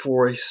did that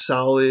for a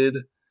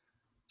solid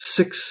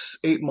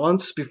 6-8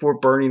 months before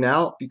burning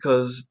out,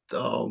 because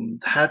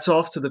hats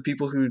off to the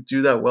people who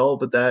do that well,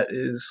 but that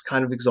is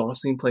kind of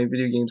exhausting, playing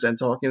video games and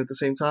talking at the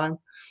same time.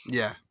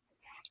 Yeah.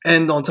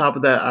 And on top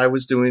of that, I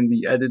was doing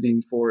the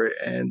editing for it.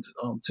 And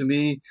to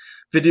me,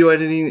 video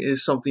editing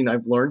is something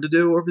I've learned to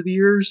do over the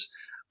years.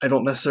 I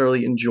don't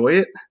necessarily enjoy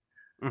it.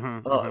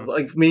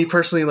 Like me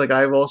personally, like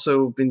I've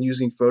also been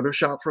using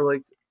Photoshop for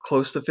like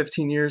close to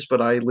 15 years,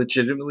 but I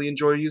legitimately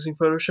enjoy using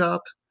Photoshop.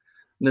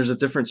 And there's a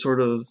different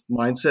sort of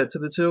mindset to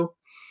the two.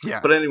 Yeah.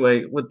 But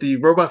anyway, with the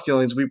Robot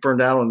Feelings, we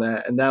burned out on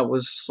that. And that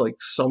was like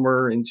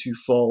summer into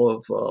fall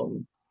of,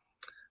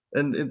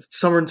 and it's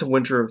summer into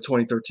winter of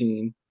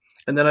 2013.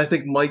 And then I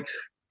think Mike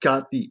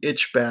got the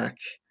itch back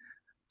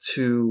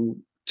to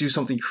do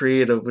something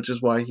creative, which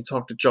is why he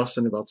talked to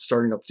Justin about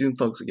starting up Doom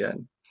Thugs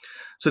again.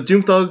 So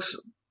Doom Thugs,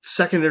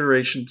 second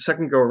iteration,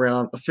 second go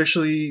around,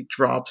 officially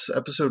drops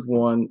episode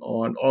 1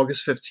 on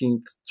August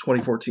 15th,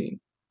 2014.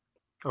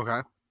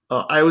 Okay.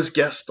 I was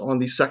guest on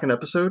the second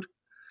episode,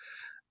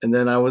 and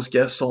then I was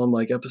guest on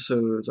like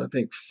episodes, I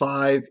think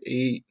 5,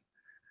 8,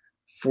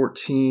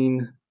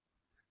 14,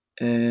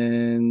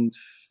 and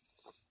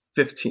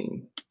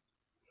 15.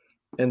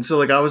 And so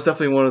like I was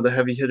definitely one of the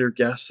heavy hitter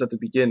guests at the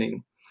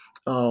beginning.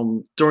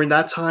 During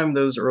that time,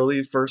 those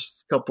early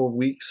first couple of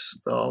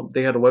weeks,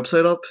 they had a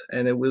website up,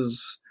 and it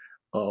was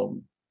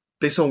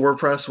based on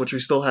WordPress, which we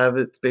still have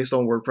it based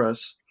on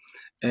WordPress.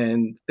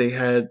 And they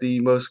had the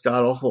most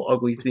god awful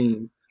ugly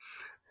theme.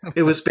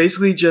 It was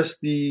basically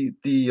just the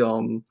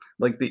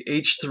like the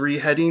H3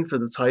 heading for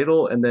the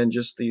title, and then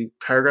just the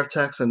paragraph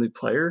text and the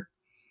player.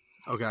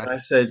 Okay. And I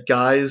said,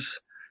 guys,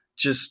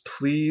 just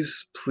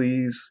please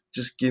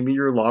just give me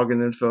your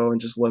login info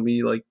and just let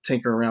me like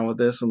tinker around with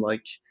this and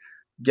like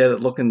get it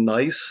looking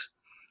nice.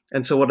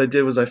 And so what I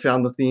did was I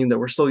found the theme that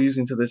we're still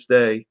using to this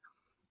day,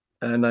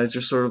 and I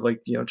just sort of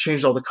like, you know,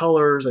 changed all the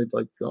colors. I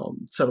like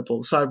set up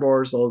all the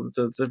sidebars, all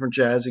the different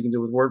jazz you can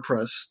do with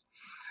WordPress.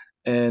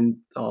 And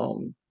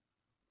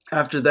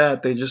after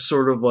that, they just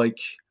sort of like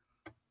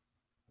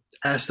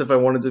asked if I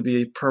wanted to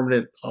be a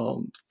permanent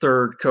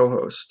third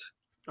co-host.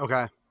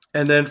 Okay.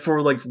 And then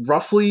for like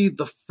roughly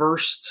the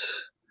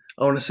first,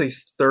 I want to say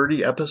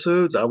 30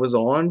 episodes I was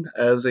on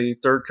as a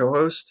third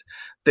co-host,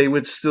 they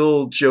would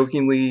still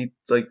jokingly,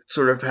 like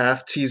sort of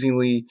half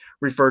teasingly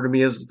refer to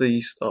me as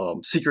the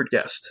secret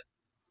guest.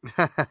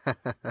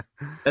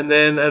 And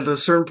then at a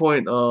certain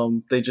point,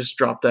 they just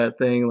dropped that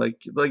thing.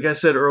 Like I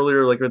said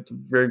earlier, like at the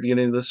very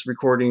beginning of this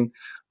recording,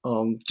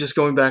 just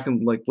going back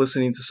and like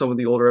listening to some of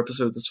the older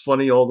episodes, it's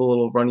funny, all the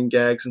little running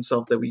gags and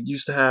stuff that we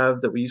used to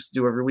have, that we used to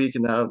do every week,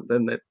 and now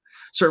then at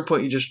a certain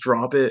point you just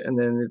drop it, and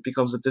then it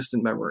becomes a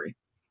distant memory.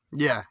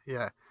 Yeah.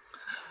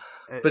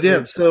 But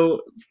yeah,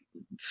 so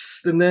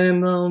and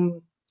then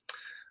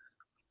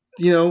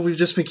you know, we've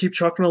just been keep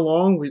trucking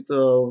along. We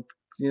you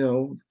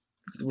know,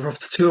 we're up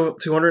to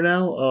 200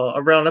 now.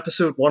 Around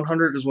episode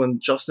 100 is when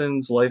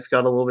Justin's life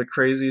got a little bit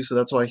crazy, so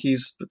that's why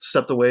he's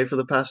stepped away for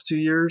the past 2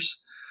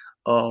 years.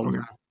 Okay.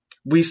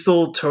 We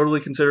still totally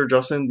consider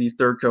Justin the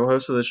third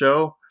co-host of the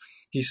show.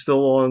 He's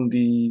still on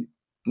the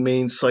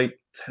main site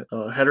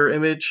header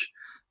image.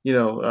 You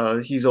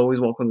know, he's always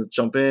welcome to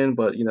jump in,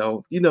 but you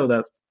know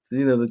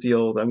the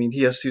deal. I mean,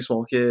 he has 2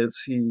 small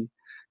kids. He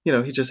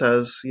just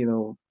has, you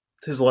know,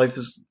 his life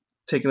is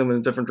taking him in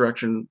a different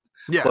direction.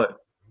 Yeah. But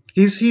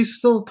he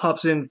still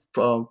pops in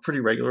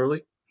pretty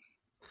regularly.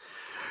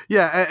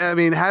 Yeah, I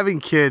mean,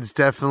 having kids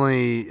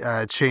definitely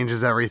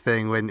changes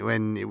everything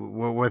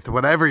when with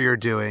whatever you're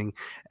doing,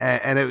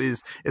 and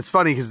it's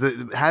funny because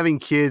having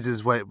kids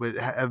is what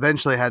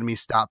eventually had me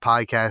stop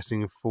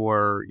podcasting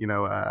for, you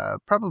know,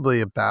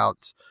 probably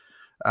about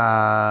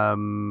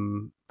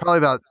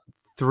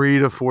 3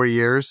 to 4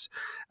 years.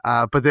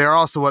 But they're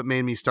also what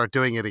made me start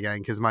doing it again,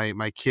 because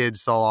my kid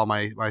saw all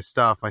my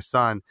stuff, my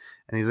son,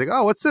 and he's like,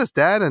 "Oh, what's this,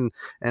 Dad?" And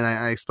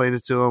I explained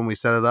it to him. We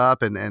set it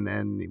up, and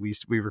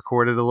we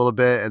recorded a little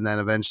bit, and then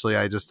eventually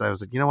I was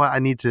like, you know what, I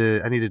need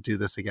to do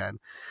this again.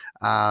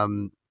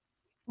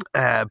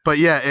 But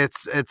yeah,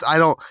 it's I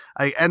don't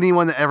like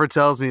anyone that ever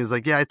tells me is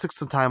like, yeah, I took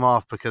some time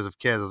off because of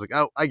kids. I was like,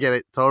 oh, I get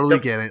it, totally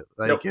Yep. get it.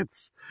 Yep. Like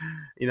it's,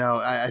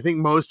 I think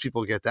most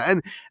people get that,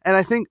 and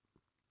I think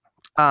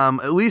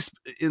at least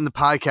in the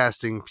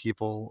podcasting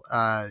people,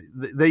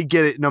 they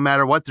get it no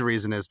matter what the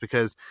reason is,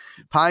 because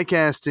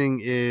podcasting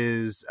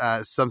is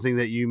something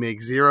that you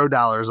make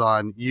 $0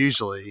 on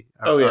usually,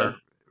 Oh yeah. or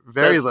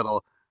very That's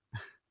little.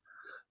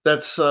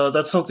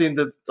 that's something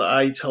that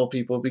I tell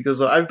people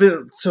because I've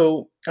been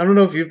so I don't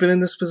know if you've been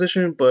in this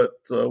position, but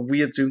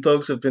we at Doom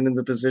Thugs have been in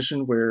the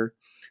position where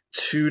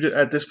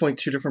at this point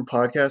two different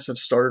podcasts have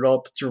started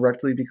up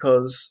directly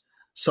because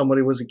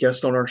somebody was a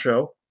guest on our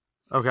show.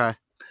 Okay.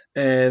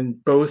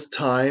 And both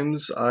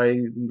times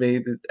I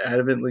made it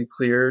adamantly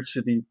clear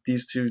to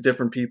these two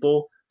different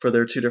people for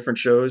their two different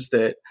shows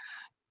that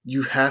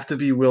you have to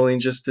be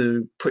willing just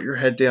to put your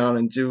head down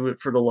and do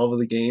it for the love of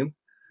the game.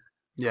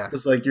 Yeah.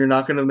 It's like you're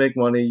not going to make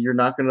money, you're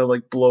not going to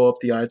like blow up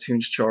the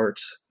iTunes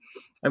charts.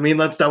 I mean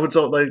that's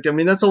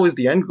always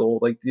the end goal.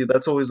 Like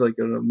that's always like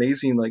an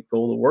amazing like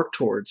goal to work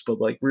towards. But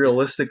like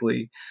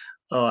realistically,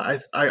 I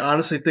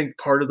honestly think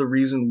part of the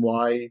reason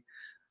why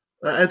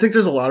I think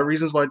there's a lot of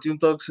reasons why Doom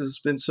Thugs has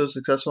been so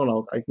successful,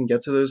 and I can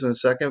get to those in a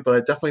second. But I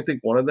definitely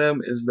think one of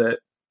them is that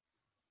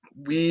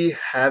we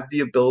have the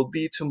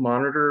ability to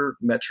monitor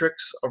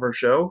metrics of our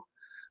show,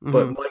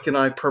 but Mm-hmm. Mike and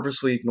I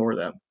purposely ignore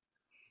them.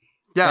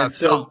 Yeah. And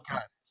so,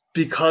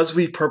 because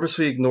we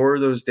purposely ignore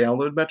those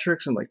download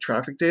metrics and like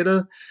traffic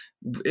data,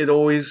 it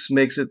always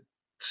makes it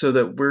so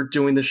that we're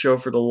doing the show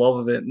for the love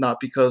of it, not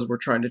because we're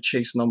trying to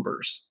chase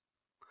numbers.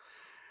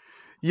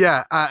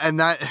 Yeah, and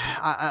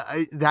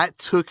that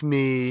took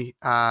me,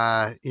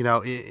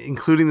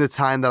 including the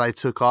time that I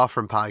took off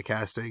from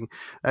podcasting,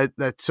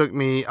 that took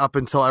me up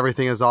until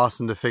Everything Is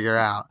Awesome to figure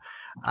out.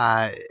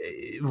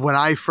 When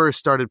I first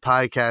started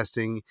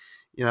podcasting,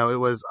 it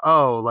was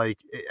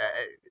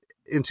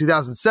in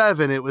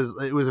 2007, it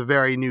was a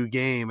very new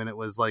game, and it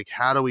was like,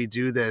 how do we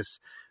do this?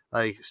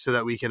 Like, so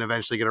that we can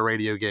eventually get a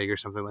radio gig or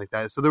something like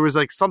that. So there was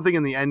like something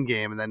in the end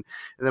game. And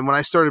then when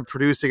I started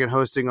producing and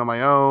hosting on my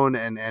own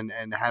and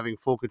having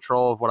full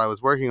control of what I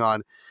was working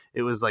on,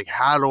 it was like,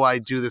 how do I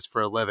do this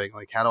for a living?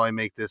 Like, how do I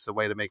make this a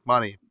way to make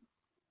money?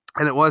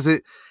 And it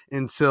wasn't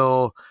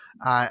until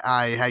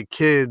I had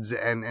kids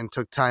and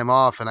took time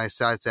off, and I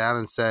sat down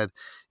and said,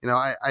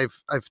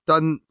 I've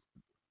done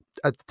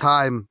at the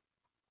time,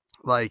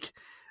 like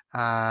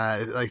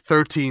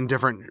 13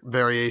 different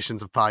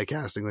variations of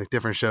podcasting, like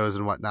different shows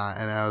and whatnot.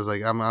 And I was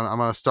like, I'm going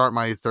to start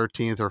my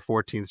 13th or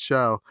 14th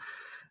show.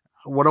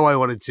 What do I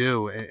want to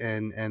do?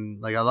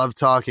 And like, I love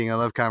talking. I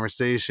love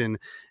conversation.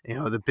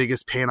 The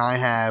biggest pain I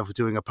have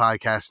doing a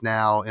podcast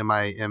now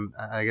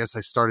I guess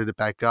I started it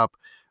back up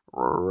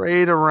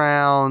right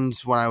around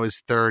when I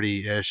was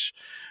 30-ish.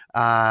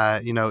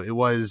 It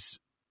was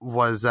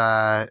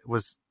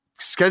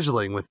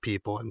scheduling with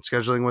people and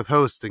scheduling with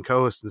hosts and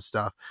co-hosts and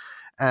stuff.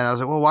 And I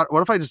was like, well,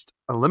 what if I just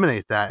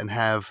eliminate that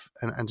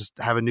and just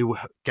have a new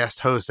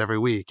guest host every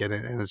week, and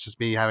it's just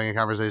me having a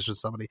conversation with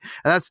somebody.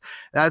 And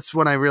that's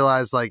when I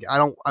realized, like, I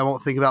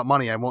won't think about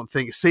money. I won't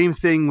think. Same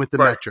thing with the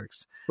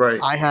metrics. Right.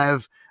 I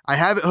have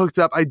it hooked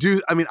up. I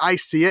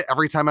see it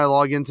every time I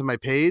log into my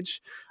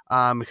page.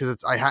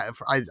 Because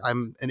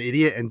I'm an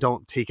idiot and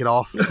don't take it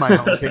off my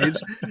homepage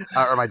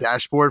or my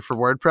dashboard for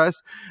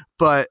WordPress,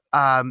 but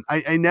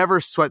I never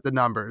sweat the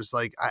numbers.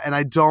 Like, and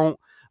I don't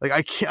like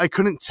I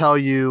couldn't tell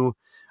you.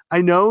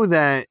 I know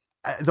that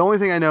the only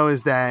thing I know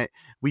is that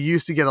we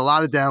used to get a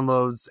lot of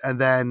downloads, and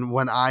then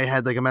when I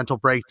had like a mental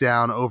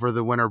breakdown over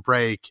the winter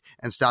break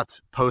and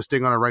stopped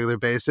posting on a regular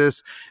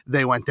basis,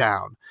 they went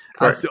down.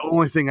 That's the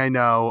only thing I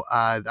know.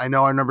 I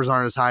know our numbers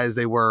aren't as high as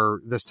they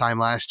were this time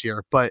last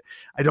year, but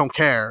I don't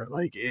care.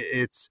 Like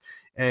it's,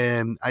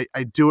 and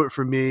I do it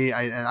for me.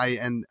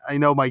 I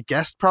know my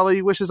guest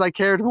probably wishes I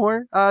cared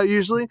more,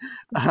 usually.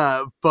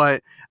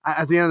 But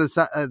at the end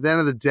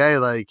of the day,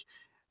 like,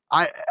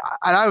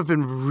 I've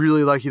been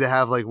really lucky to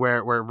have like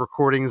where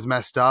recording is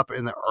messed up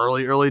in the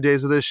early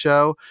days of this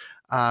show,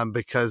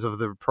 because of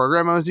the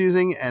program I was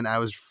using. And I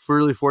was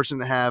really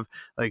fortunate to have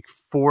like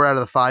 4 out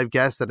of the 5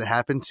 guests that it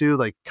happened to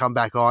like come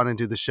back on and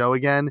do the show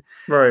again.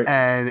 Right.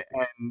 And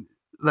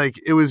like,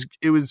 it was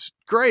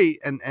great.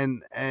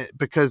 And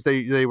because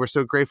they were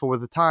so grateful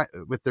with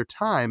their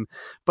time.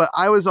 But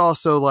I was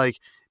also like,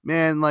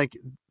 man, like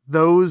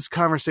those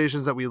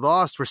conversations that we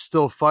lost were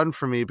still fun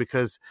for me,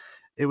 because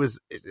it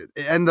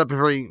ended up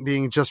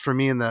being just for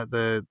me and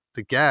the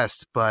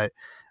guest. But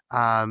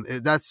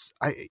that's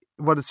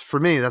what it's for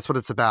me. That's what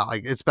it's about.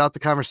 Like, it's about the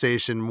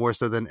conversation more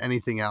so than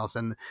anything else.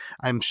 And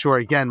I'm sure,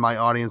 again, my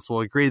audience will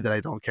agree that I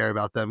don't care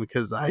about them,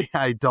 because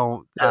I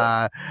don't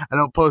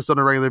post on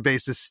a regular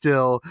basis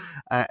still.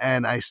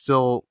 And I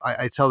tell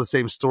the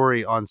same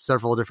story on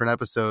several different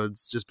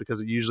episodes, just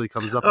because it usually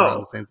comes up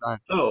around the same time.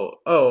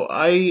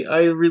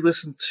 I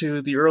re-listened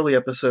to the early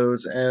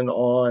episodes, and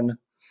on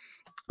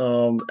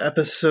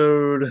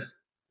episode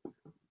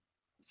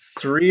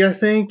 3, I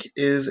think,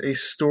 is a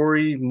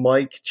story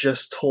Mike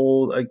just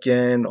told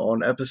again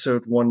on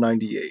episode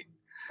 198.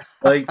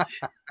 Like,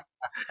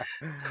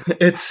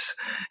 It's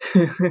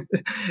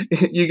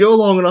you go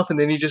long enough and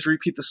then you just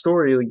repeat the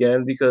story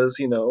again because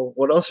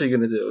what else are you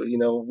going to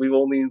do? We've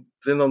only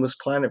been on this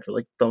planet for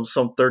like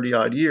some 30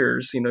 odd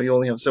years. You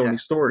only have so Yeah. many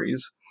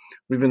stories.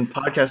 We've been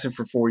podcasting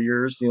for 4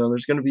 years.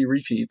 There's going to be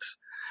repeats,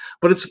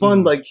 but it's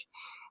fun. Mhm. Like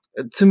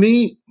to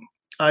me,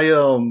 I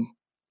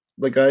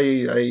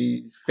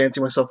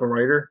fancy myself a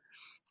writer,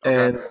 Okay.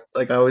 and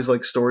like I always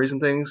like stories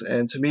and things.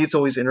 And to me, it's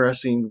always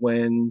interesting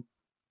when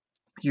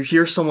you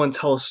hear someone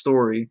tell a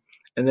story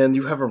and then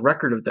you have a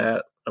record of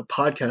that, a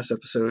podcast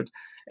episode,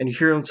 and you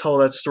hear them tell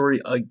that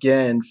story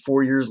again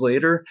 4 years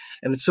later.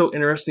 And it's so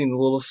interesting, the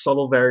little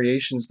subtle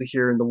variations to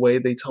hear in the way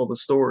they tell the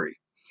story.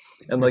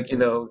 And like,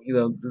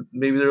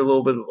 maybe they're a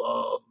little bit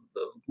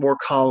more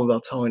calm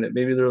about telling it.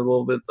 Maybe they're a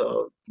little bit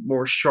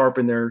more sharp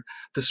in their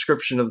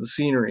description of the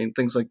scenery and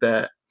things like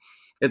that.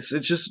 It's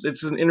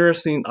an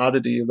interesting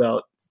oddity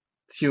about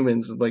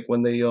humans, like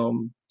when they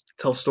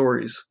tell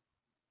stories.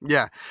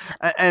 Yeah,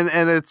 and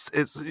it's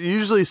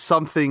usually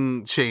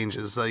something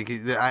changes. Like,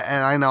 and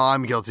I know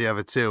I'm guilty of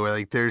it too. Where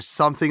like there's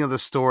something of the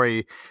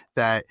story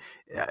that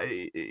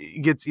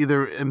gets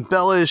either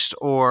embellished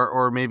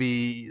or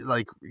maybe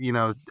like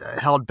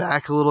held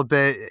back a little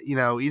bit.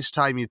 Each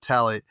time you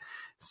tell it,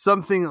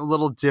 something a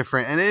little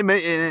different, and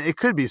it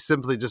could be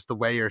simply just the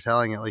way you're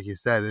telling it. Like you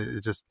said,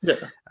 it just Yeah.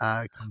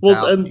 comes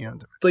Well, out.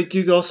 and like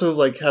you also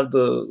like have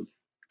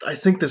I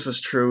think this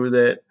is true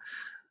that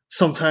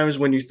sometimes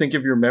when you think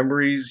of your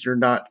memories, you're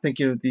not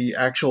thinking of the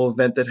actual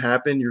event that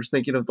happened. You're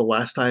thinking of the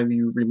last time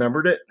you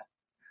remembered it.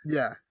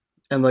 Yeah.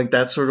 And like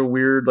that sort of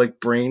weird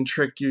like brain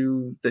trick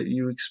that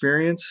you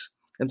experience.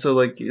 And so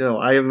like,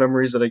 I have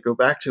memories that I go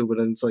back to, but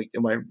then it's like,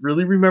 am I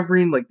really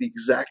remembering like the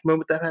exact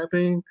moment that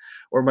happened?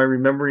 Or am I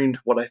remembering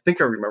what I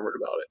think I remembered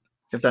about it?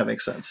 If that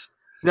makes sense.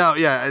 No,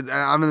 yeah,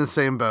 I'm in the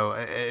same boat.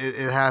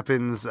 It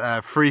happens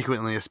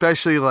frequently,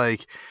 especially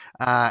like,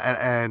 so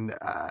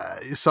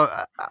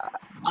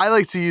I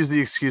like to use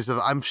the excuse of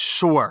I'm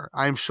sure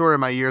in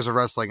my years of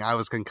wrestling I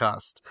was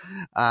concussed.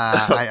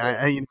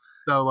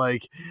 So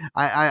like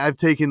I've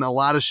taken a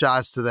lot of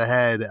shots to the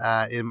head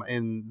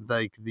in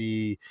like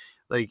the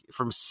like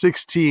from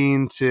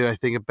 16 to I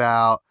think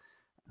about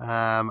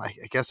I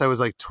guess I was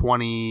like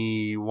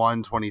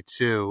 21,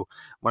 22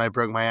 when I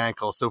broke my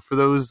ankle. So for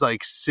those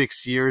like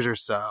 6 years or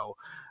so,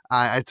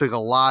 I took a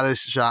lot of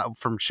shot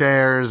from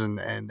chairs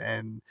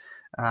and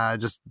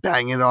just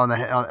banging it on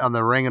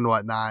the ring and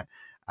whatnot.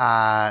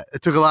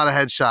 It took a lot of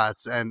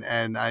headshots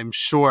and I'm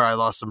sure I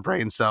lost some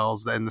brain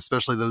cells and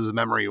especially those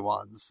memory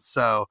ones.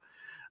 So,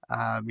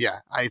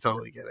 yeah, I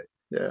totally get it.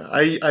 Yeah,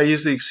 I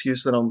use the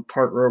excuse that I'm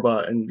part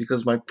robot, and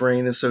because my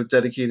brain is so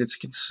dedicated to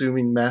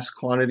consuming mass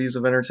quantities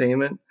of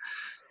entertainment,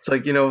 it's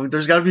like,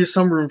 there's got to be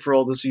some room for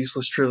all this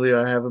useless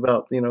trivia I have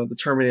about, the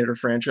Terminator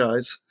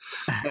franchise.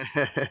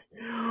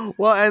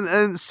 Well,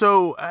 and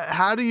so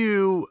how do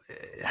you,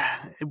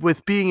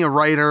 with being a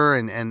writer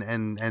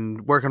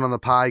and working on the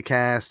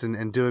podcast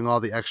and doing all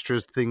the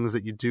extras things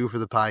that you do for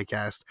the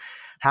podcast,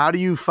 how do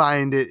you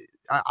find it?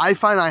 I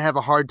find I have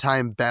a hard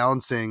time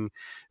balancing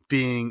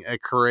being a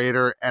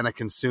creator and a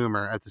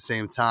consumer at the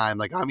same time.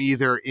 Like I'm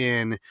either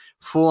in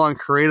full on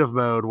creative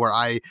mode where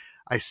I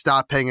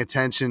stop paying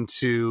attention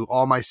to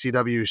all my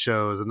CW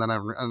shows and then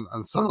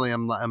I'm suddenly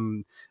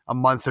I'm a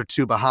month or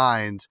two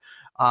behind.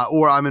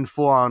 Or I'm in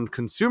full on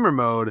consumer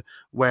mode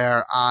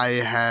where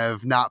I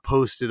have not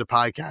posted a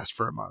podcast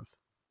for a month.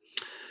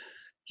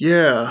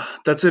 Yeah,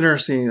 that's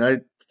interesting. I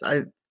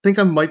think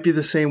I might be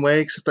the same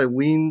way, except I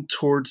lean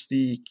towards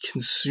the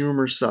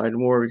consumer side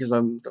more because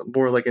I'm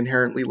more like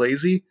inherently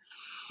lazy.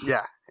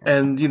 Yeah.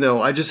 And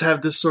I just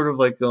have this sort of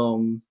like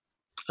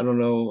I don't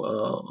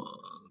know,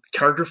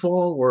 character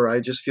flaw where I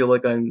just feel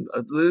like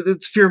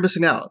it's fear of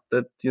missing out,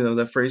 that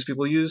that phrase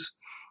people use.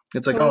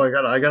 It's like, oh,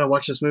 I gotta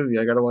watch this movie,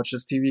 I gotta watch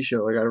this TV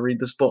show, I gotta read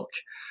this book.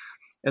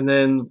 And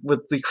then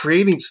with the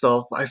creating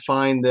stuff, I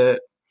find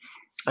that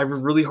I have a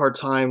really hard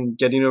time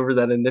getting over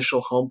that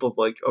initial hump of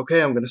like,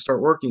 okay, I'm gonna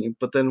start working.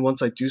 But then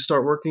once I do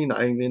start working,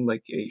 I'm in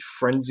like a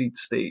frenzied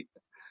state.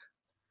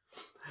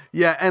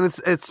 Yeah, and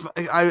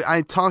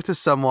I talked to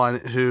someone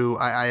who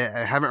I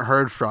haven't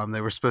heard from.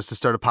 They were supposed to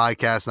start a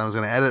podcast, and I was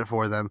going to edit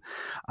for them,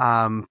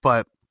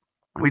 but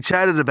we were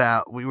chatting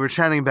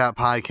about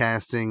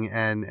podcasting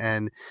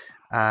and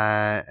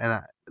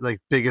like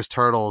biggest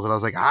hurdles, and I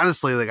was like,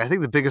 honestly, like I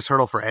think the biggest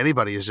hurdle for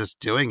anybody is just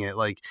doing it.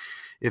 Like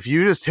if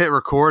you just hit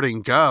record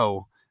and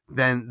go,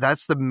 then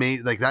that's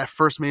that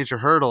first major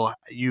hurdle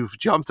you've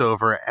jumped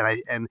over,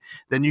 and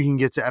then you can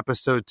get to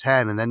episode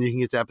 10, and then you can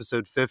get to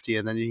episode 50,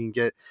 and then you can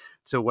get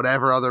to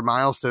whatever other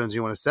milestones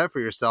you want to set for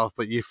yourself,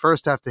 but you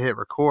first have to hit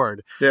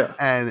record. Yeah.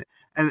 And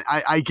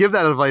I give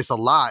that advice a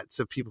lot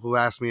to people who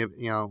ask me,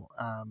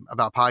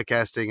 about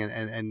podcasting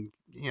and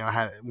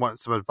want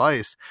some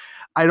advice.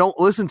 I don't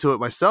listen to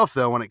it myself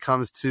though when it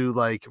comes to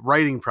like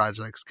writing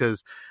projects,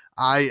 because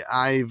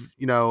I've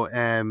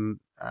am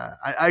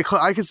I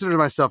consider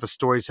myself a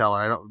storyteller.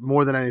 I don't,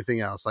 more than anything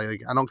else. I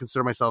don't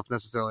consider myself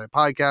necessarily a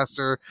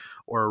podcaster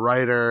or a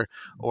writer,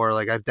 or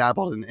like I've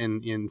dabbled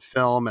in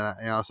film,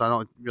 and so I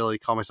don't really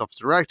call myself a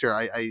director.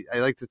 I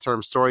like the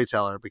term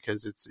storyteller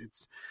because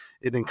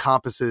it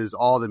encompasses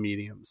all the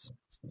mediums.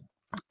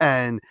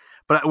 And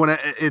but when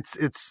it's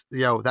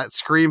that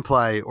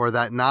screenplay or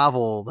that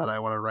novel that I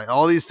want to write,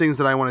 all these things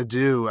that I want to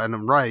do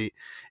and write,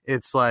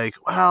 it's like,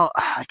 well,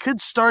 I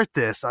could start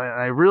this.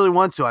 I really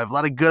want to. I have a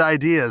lot of good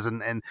ideas,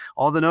 and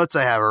all the notes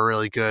I have are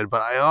really good,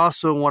 but I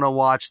also want to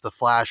watch the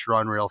Flash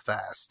run real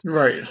fast.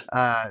 Right.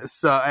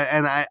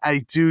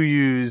 I do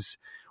use,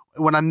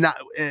 when I'm not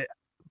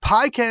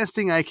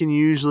podcasting, I can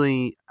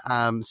usually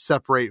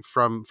separate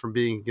from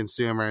being a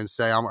consumer and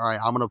say, all right,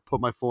 I'm going to put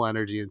my full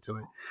energy into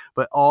it.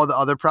 But all the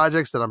other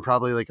projects that I'm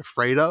probably like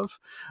afraid of,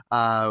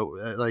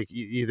 like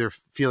either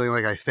feeling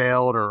like I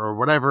failed or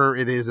whatever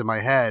it is in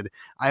my head,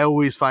 I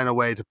always find a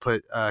way to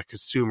put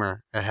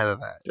consumer ahead of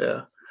that.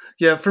 Yeah.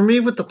 Yeah, for me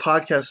with the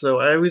podcast though,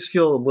 I always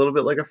feel a little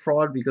bit like a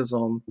fraud because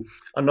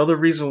another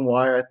reason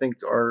why I think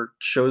our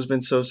show's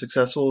been so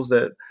successful is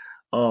that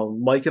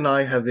Mike and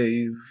I have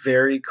a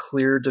very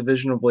clear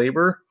division of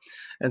labor.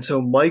 And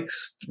so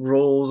Mike's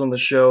roles on the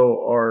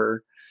show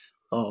are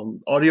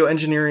audio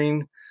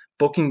engineering,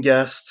 booking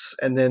guests,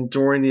 and then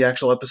during the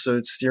actual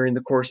episode, steering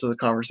the course of the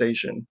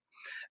conversation.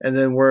 And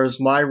then whereas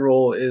my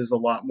role is a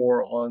lot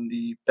more on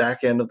the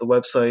back end of the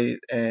website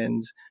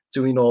and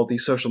doing all the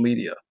social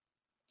media.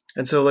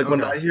 And so like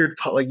when I hear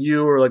like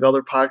you or like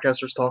other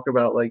podcasters talk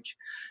about like,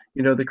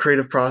 the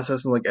creative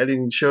process and like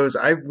editing shows,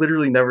 I've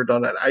literally never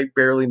done that. I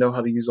barely know how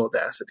to use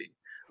Audacity.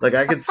 Like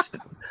I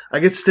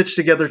could stitch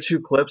together 2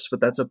 clips, but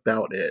that's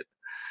about it.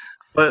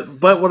 But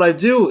what I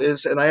do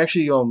is, and I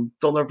actually don't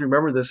know if you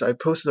remember this, I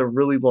posted a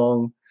really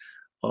long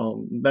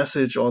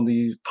message on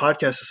the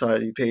Podcast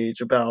Society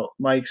page about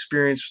my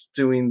experience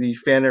doing the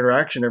fan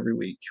interaction every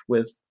week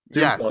with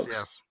Doom Plugs.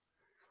 Yes.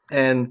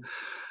 And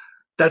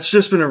that's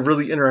just been a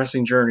really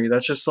interesting journey.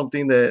 That's just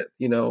something that,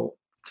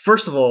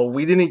 first of all,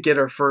 we didn't get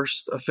our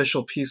first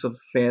official piece of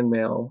fan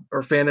mail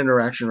or fan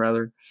interaction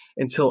rather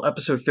until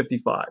episode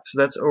 55.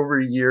 So that's over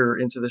a year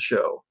into the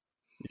show.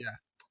 Yeah.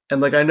 And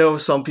like, I know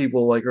some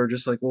people like are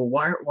just like, well,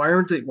 why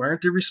aren't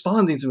they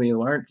responding to me?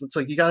 It's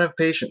like, you gotta have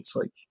patience.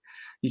 Like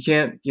you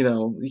can't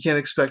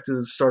expect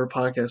to start a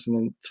podcast and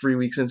then 3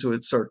 weeks into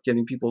it, start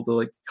getting people to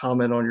like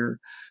comment on your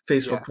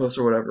Facebook post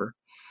or whatever.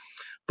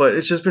 But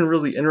it's just been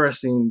really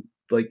interesting,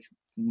 like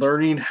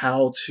learning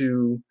how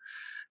to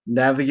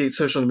navigate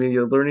social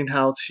media, learning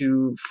how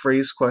to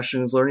phrase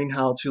questions, learning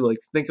how to like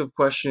think of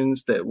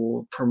questions that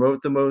will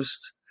promote the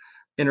most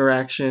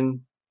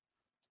interaction.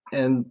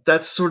 And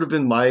that's sort of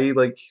been my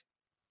like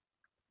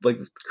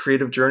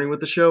creative journey with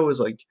the show, is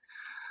like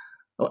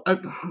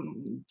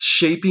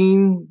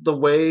shaping the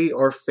way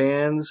our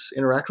fans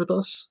interact with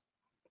us.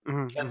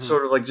 And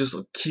sort of like just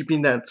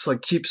keeping that, it's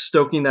like keep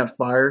stoking that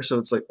fire. So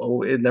it's like,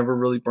 oh, it never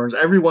really burns.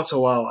 Every once in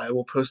a while I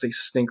will post a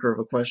stinker of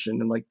a question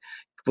and like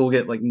we'll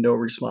get like no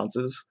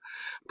responses.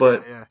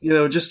 But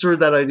just sort of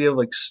that idea of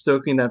like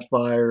stoking that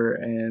fire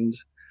and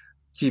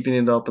keeping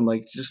it up and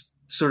like just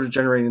sort of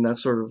generating that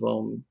sort of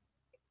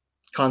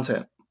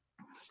content.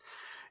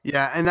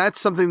 Yeah, and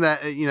that's something that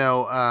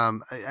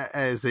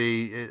as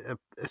a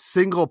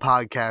single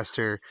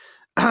podcaster,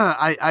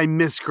 I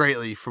miss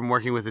greatly from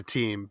working with a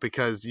team,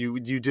 because you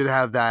did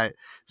have that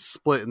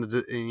split in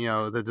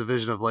the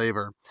division of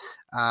labor,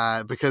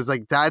 because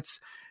like that's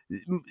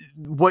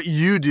what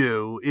you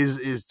do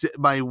is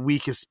my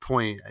weakest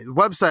point.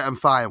 Website I'm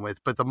fine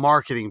with, but the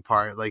marketing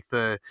part, like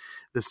the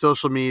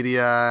social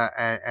media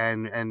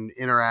and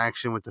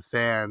interaction with the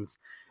fans,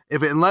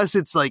 unless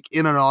it's like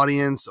in an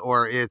audience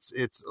or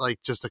it's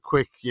like just a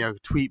quick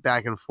tweet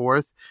back and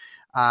forth,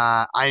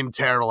 I'm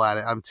terrible at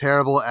it. I'm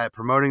terrible at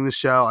promoting the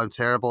show. I'm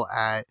terrible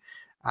at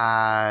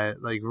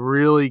like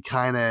really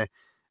kind of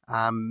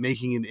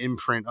making an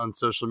imprint on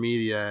social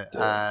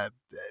media.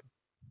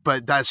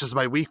 But that's just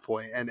my weak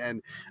point,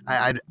 and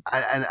I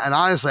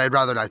honestly I'd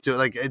rather not do it.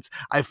 Like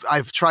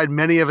I've tried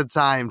many of a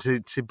time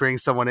to bring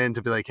someone in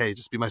to be like, hey,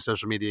 just be my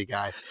social media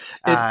guy,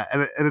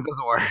 and it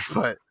doesn't work.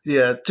 But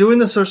yeah, doing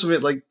the social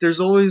media, like there's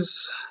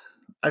always,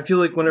 I feel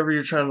like whenever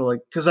you're trying to like,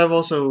 because I've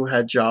also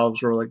had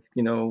jobs where like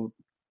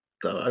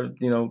I've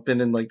been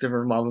in like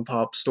different mom and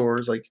pop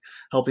stores, like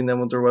helping them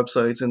with their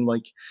websites, and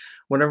like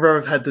whenever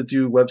I've had to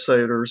do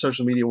website or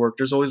social media work,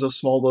 there's always a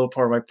small little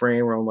part of my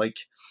brain where I'm like,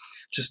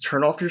 just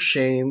turn off your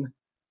shame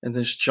and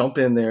just jump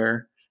in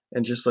there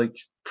and just like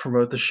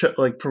promote the show,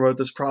 like promote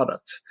this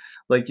product.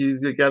 Like you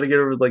got to get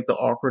over like the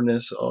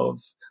awkwardness of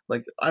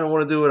like, I don't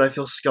want to do it. I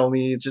feel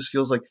scummy. It just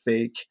feels like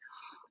fake.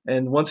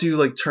 And once you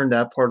like turn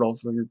that part off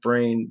of your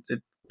brain,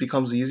 it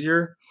becomes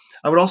easier.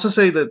 I would also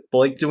say that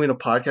like doing a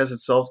podcast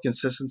itself,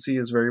 consistency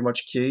is very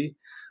much key.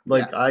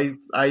 Like I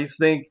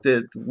think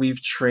that we've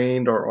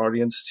trained our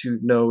audience to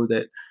know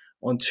that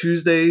on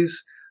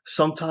Tuesdays,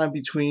 sometime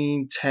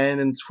between 10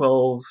 and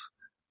 12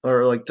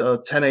 or like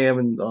 10 a.m.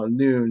 and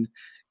noon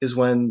is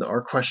when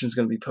our question is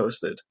going to be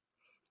posted.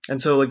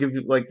 And so like if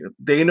like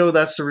they know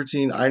that's the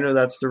routine, I know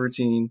that's the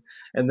routine,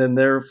 and then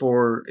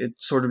therefore it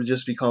sort of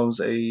just becomes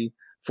a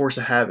force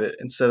of habit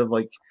instead of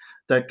like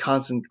that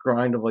constant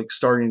grind of like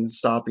starting and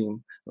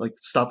stopping, like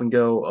stop and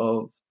go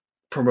of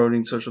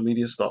promoting social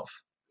media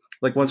stuff.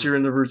 Like once you're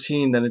in the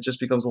routine, then it just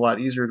becomes a lot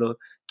easier to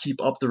keep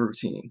up the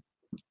routine.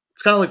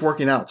 It's kind of like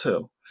working out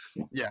too.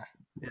 Yeah.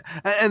 Yeah.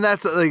 And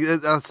that's like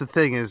that's the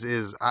thing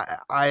is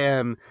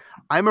I'm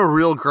a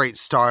real great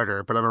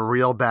starter, but I'm a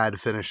real bad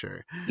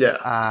finisher.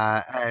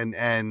 Yeah.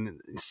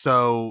 And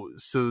so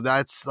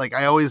that's like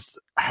I always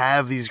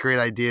have these great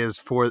ideas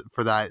for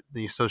that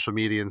the social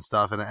media and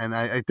stuff, and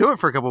I do it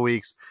for a couple of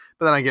weeks,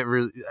 but then I get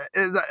really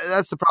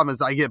that's the problem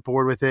is I get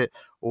bored with it,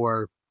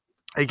 or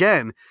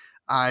again,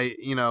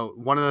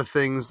 one of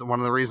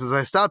the reasons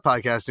I stopped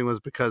podcasting was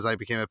because I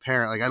became a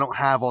parent. Like I don't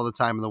have all the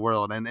time in the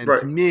world. And Right.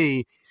 to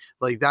me,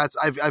 like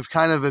I've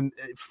kind of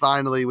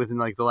finally within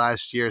like the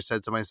last year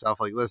said to myself,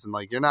 like, listen,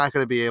 like you're not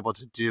going to be able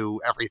to do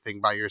everything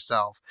by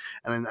yourself.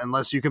 And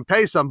unless you can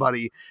pay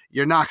somebody,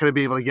 you're not going to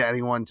be able to get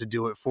anyone to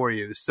do it for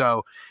you.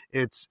 So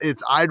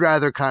I'd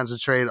rather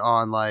concentrate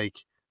on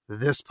like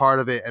this part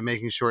of it and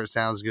making sure it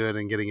sounds good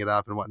and getting it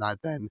up and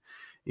whatnot than,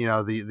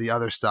 the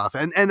other stuff.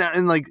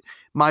 And like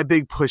my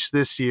big push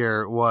this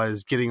year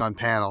was getting on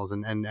panels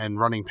and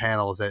running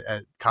panels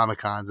at Comic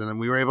Cons, and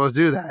we were able to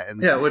do that.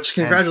 And Yeah, which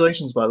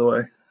congratulations, by the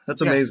way. That's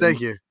amazing. Yes,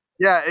 thank you.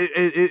 Yeah,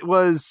 it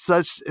was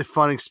such a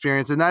fun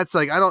experience, and that's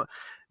like I don't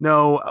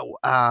know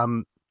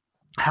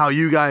how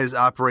you guys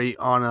operate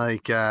on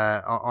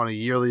on a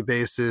yearly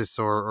basis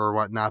or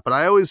whatnot, but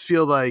I always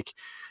feel like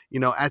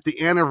at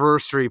the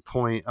anniversary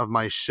point of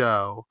my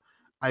show,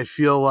 I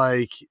feel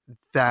like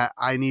that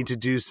I need to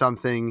do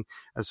something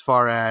as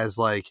far as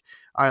like,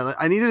 all right,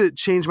 I need to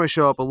change my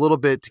show up a little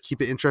bit to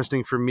keep it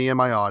interesting for me and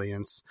my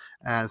audience.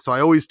 And so I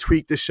always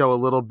tweak the show a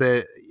little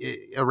bit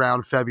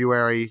around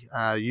February,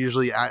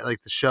 usually at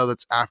like the show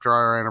that's after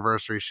our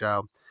anniversary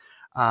show.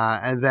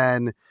 And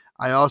then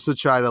I also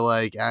try to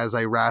like, as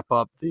I wrap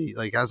up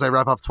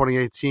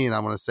 2018,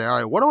 I'm going to say, all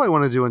right, what do I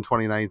want to do in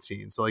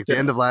 2019? So like the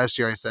end of last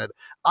year, I said,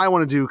 I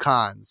want to do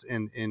cons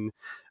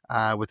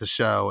with the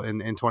show in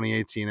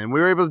 2018, and we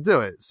were able to do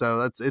it.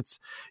 So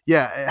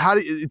how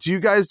do you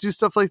guys do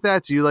stuff like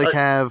that? Do you like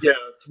have? Yeah,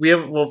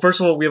 well, first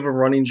of all, we have a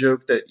running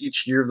joke that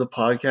each year of the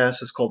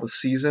podcast is called a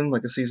season,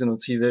 like a season of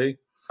TV.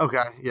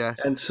 Okay. Yeah.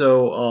 And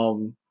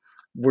so,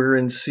 we're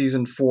in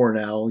season 4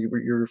 now.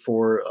 You're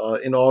for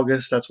in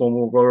August. That's when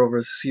we'll go over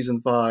to season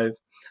 5.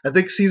 I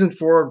think season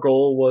 4, our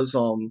goal was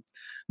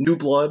new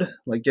blood,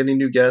 like getting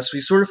new guests.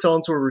 We sort of fell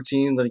into a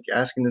routine, like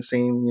asking the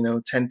same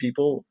 10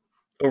 people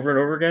over and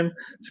over again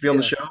to be on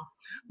the show,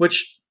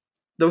 which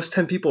those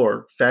 10 people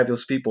are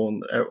fabulous people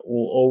and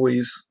will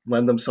always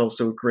lend themselves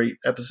to a great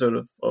episode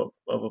of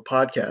a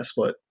podcast.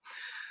 But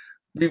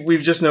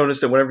we've just noticed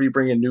that whenever you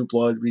bring in new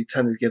blood, we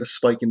tend to get a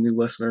spike in new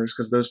listeners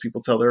because those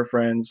people tell their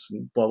friends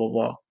and blah, blah,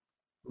 blah.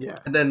 Yeah.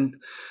 And then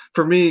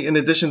for me, in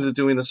addition to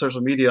doing the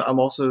social media,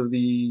 I'm also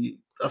the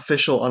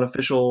official,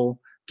 unofficial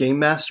game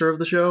master of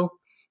the show.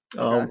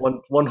 Okay.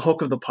 One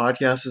hook of the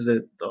podcast is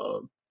that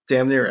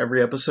damn near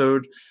every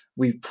episode,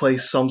 we play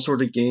some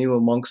sort of game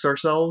amongst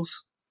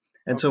ourselves.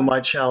 And so my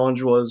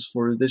challenge was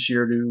for this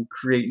year to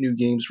create new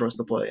games for us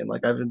to play. And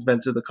like I've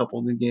invented a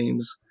couple new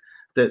games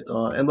that,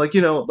 and like,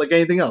 like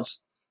anything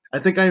else, I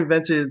think I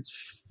invented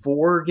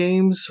 4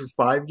 games or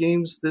 5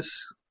 games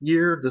this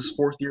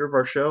 4th year of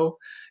our show.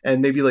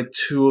 And maybe like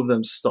 2 of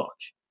them stuck.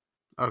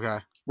 Okay.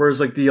 Whereas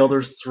like the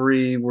other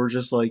 3 were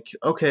just like,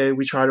 okay,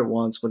 we tried it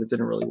once, but it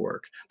didn't really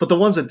work. But the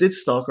ones that did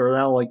stuck are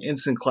now like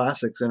instant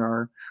classics in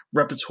our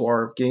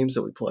repertoire of games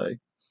that we play.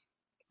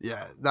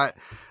 Yeah,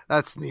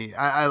 that's neat.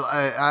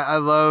 I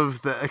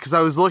love that because I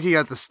was looking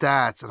at the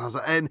stats and I was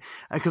like, and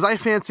because I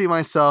fancy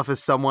myself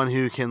as someone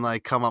who can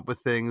like come up with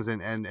things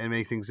and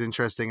make things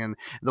interesting. And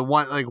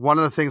one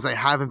of the things I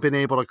haven't been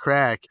able to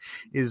crack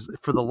is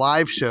for the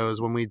live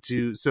shows when we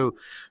do. So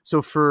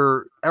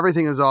for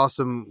Everything Is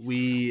Awesome,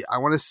 I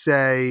want to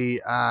say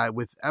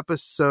with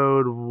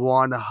episode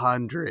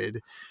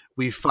 100,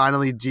 we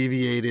finally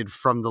deviated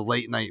from the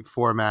late night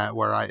format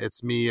where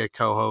it's me, a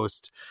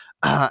co-host,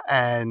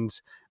 and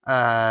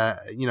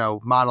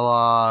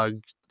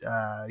monologue,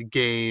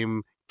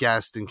 game,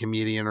 guest, and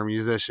comedian or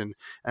musician,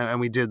 and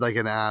we did like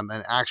an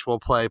actual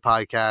play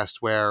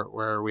podcast where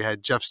we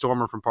had Jeff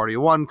Stormer from Party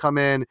of One come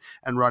in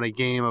and run a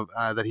game of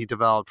that he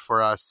developed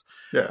for us.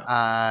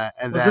 Yeah.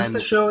 And was this the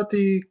show at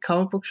the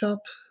comic book shop?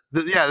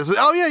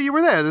 You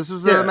were there. This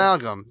was an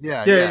amalgam.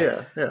 Yeah.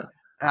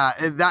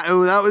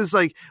 That was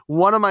like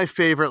one of my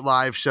favorite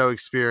live show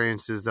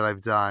experiences that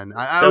I've done.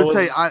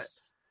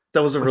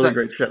 That was a really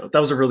great show.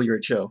 That was a really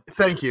great show.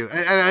 Thank you.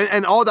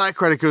 And all that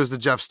credit goes to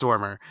Jeff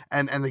Stormer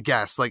and the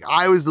guests. Like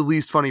I was the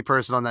least funny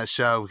person on that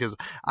show because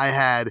I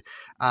had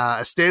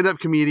a stand-up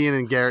comedian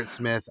in Garrett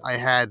Smith. I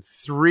had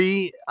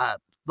 3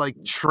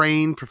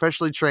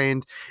 professionally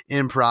trained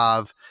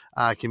improv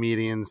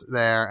comedians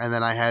there. And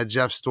then I had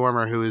Jeff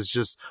Stormer, who is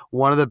just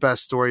one of the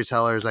best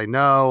storytellers I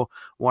know,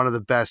 one of the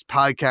best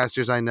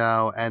podcasters I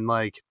know. And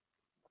like,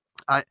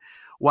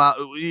 Wow,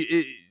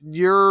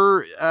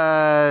 your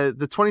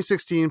the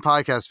 2016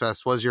 Podcast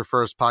Fest was your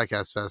first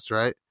Podcast Fest,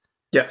 right?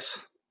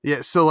 Yes.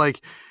 Yeah, so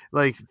like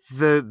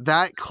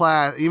that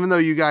class, even though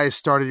you guys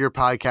started your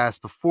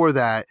podcast before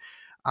that,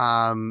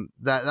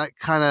 that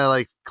kind of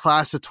like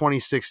class of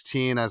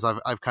 2016, as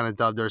I've kind of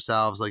dubbed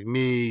ourselves, like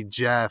me,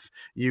 Jeff,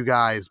 you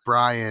guys,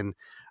 Brian,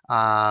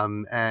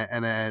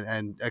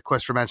 and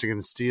Quest for Magic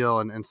and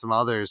Steel, and some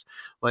others,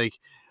 like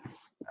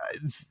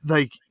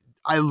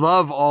I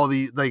love all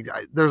the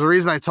there's a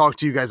reason I talk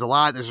to you guys a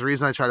lot. There's a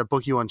reason I try to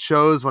book you on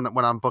shows when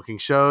I'm booking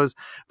shows,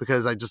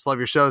 because I just love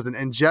your shows.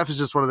 And Jeff is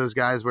just one of those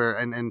guys where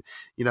and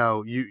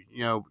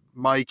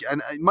Mike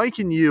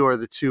and you are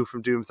the two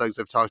from Doom Thugs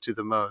I've talked to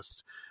the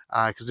most.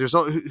 Because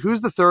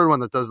who's the third one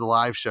that does the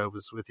live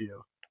shows with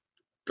you?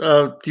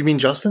 Do you mean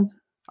Justin?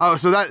 Oh,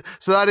 so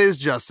that is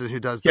Justin who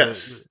does the.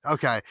 Yes.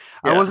 Okay,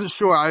 Yeah. I wasn't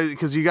sure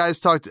because you guys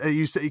talked.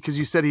 You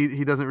said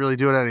he doesn't really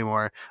do it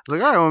anymore. I was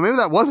like, all right, well maybe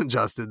that wasn't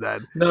Justin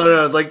then.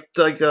 No,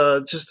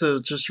 just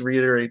to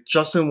reiterate,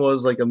 Justin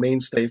was like a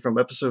mainstay from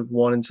episode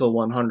 1 until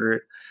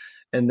 100,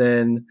 and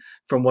then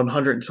from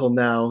 100 until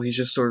now, he's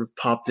just sort of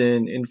popped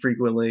in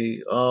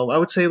infrequently. I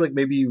would say like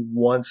maybe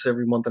once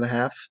every month and a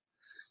half.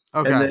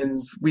 Okay. And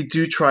then we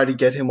do try to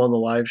get him on the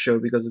live show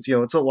because it's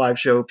a live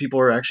show. People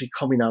are actually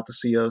coming out to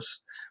see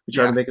us. We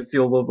try to make it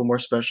feel a little bit more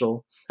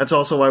special. That's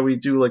also why we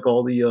do like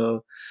all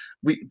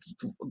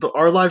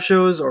our live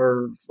shows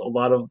are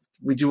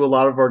we do a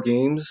lot of our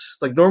games.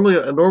 Like normally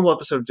a normal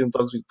episode of Doom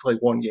Thugs, we play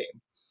one game.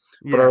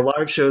 But our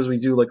live shows, we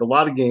do like a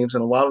lot of games,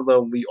 and a lot of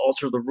them we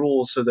alter the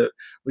rules so that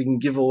we can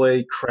give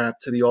away crap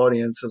to the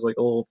audience as like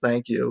a little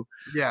thank you,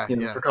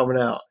 for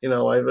coming out.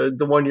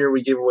 The one year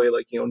we gave away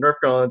like Nerf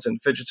guns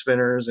and fidget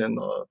spinners, and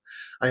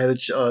I had a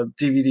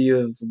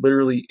DVD of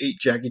literally 8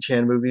 Jackie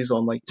Chan movies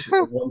on like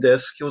one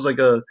disc. It was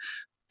a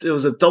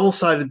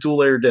double-sided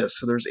dual-layer disc,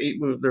 so there's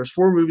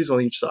 4 movies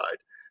on each side.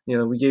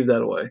 We gave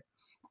that away.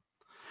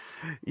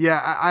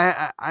 Yeah,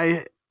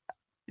 I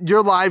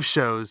your live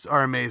shows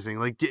are amazing.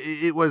 Like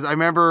it was, I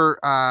remember,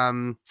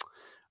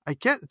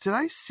 did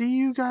I see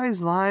you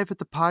guys live at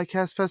the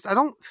Podcast Fest? I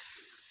don't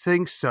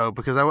think so,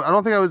 because I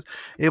don't think I was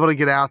able to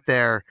get out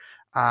there,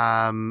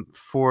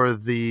 for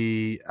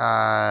the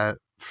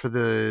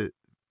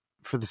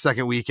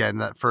second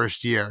weekend that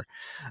first year.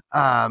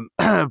 But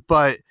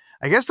I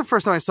guess the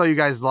first time I saw you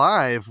guys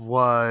live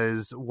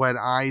was when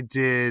I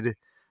did,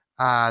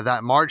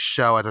 that March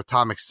show at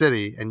Atomic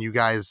City, and you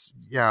guys,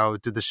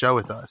 did the show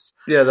with us.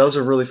 Yeah, that was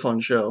a really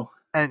fun show.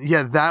 And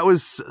yeah, that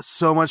was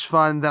so much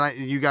fun. Then I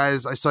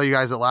saw you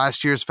guys at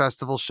last year's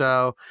festival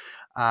show,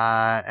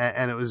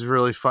 and it was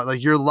really fun.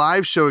 Like your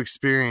live show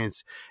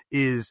experience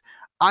is,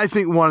 I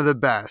think, one of the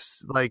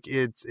best. Like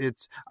it's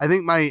I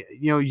think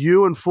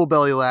you and Full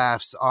Belly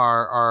Laughs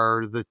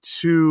are the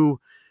two,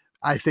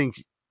 I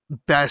think,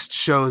 best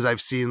shows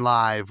I've seen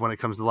live when it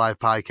comes to live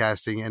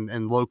podcasting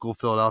and local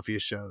Philadelphia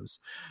shows.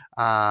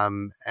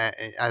 You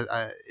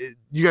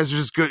guys are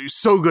just good. You're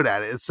so good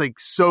at it. It's like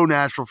so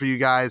natural for you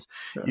guys.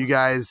 Yeah. You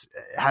guys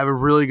have a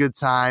really good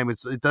time. It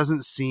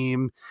doesn't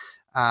seem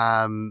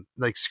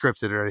like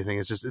scripted or anything.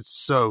 It's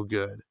so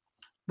good.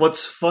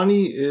 What's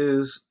funny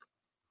is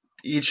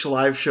each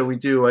live show we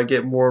do, I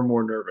get more and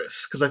more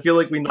nervous because I feel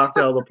like we knocked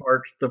it out of the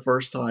park the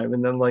first time,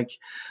 and then like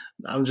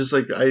I'm just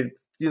like I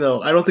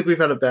don't think we've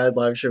had a bad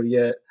live show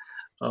yet,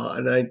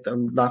 and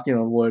I'm knocking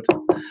on wood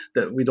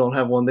that we don't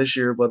have one this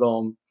year. But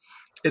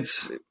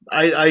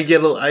I've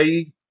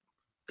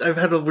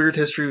had a weird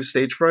history with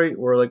stage fright,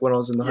 where like when I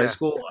was in high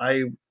school,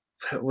 I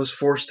was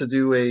forced to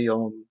do a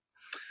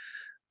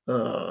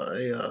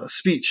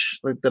speech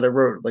like that I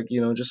wrote, like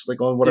just like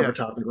on whatever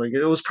topic. Like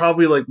it was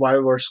probably like why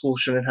our school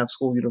shouldn't have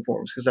school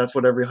uniforms, because that's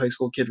what every high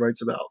school kid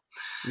writes about.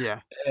 Yeah.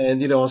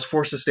 And I was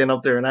forced to stand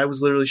up there, and I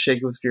was literally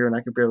shaking with fear, and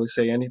I could barely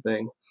say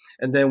anything.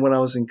 And then when I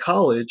was in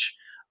college,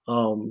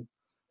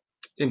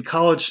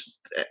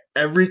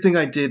 everything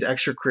I did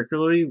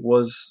extracurricularly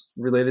was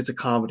related to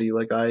comedy.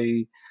 Like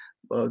I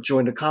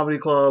joined a comedy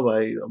club.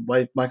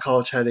 My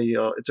college had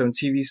its own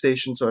TV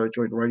station, so I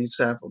joined writing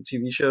staff on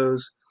TV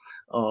shows.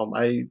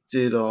 I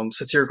did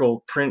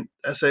satirical print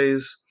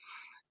essays,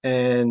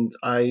 and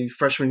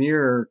freshman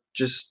year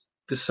just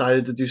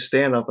decided to do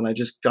stand-up, and I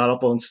just got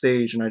up on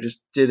stage and I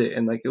just did it,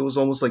 and like it was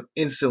almost like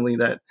instantly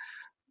that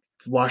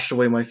washed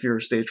away my fear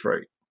of stage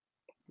fright.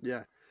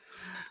 Yeah.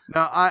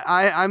 No,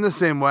 I'm the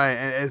same way,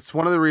 and it's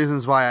one of the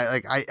reasons why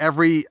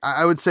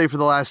I would say for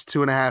the last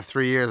 2.5,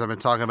 3 years I've been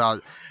talking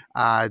about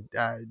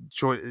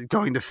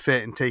going to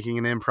FIT and taking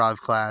an improv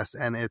class,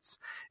 and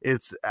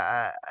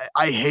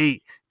I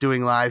hate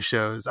doing live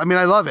shows. I mean,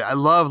 I love it. I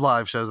love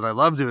live shows, and I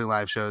love doing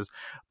live shows,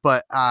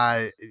 but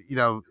after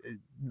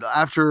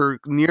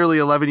nearly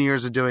 11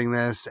 years of doing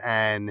this,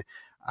 and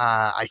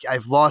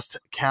I've lost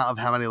count of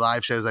how many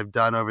live shows I've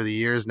done over the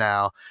years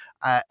now.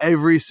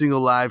 Every single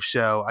live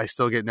show I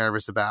still get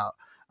nervous about,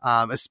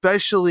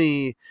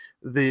 especially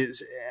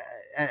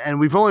and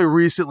we've only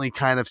recently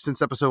kind of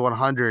since episode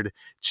 100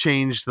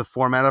 changed the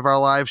format of our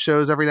live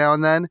shows every now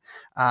and then.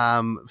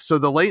 So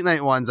the late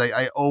night ones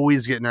I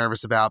always get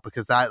nervous about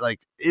because that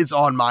like it's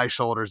on my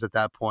shoulders at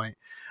that point.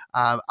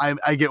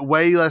 I get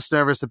way less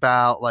nervous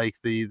about like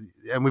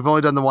and we've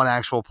only done the one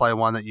actual play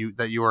one that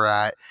you were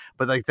at,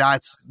 but like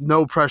that's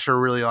no pressure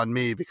really on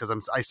me because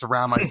I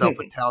surround myself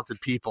with talented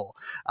people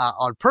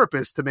on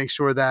purpose to make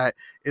sure that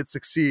it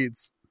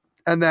succeeds.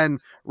 And then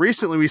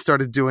recently we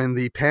started doing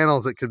the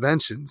panels at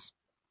conventions,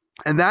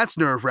 and that's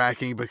nerve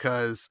wracking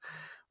because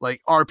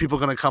like, are people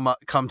going to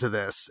come to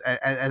this?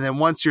 And then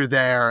once you're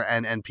there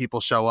and people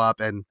show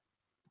up, and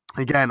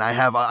again, I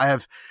have,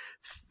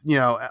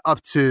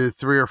 up to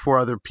 3 or 4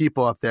 other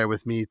people up there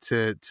with me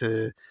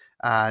to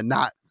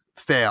not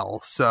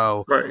fail.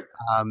 So Right.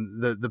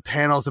 The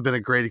panels have been a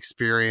great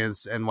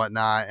experience and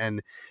whatnot.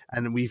 And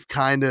we've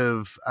kind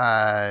of,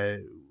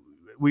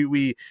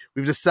 we've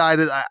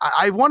decided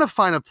I want to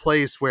find a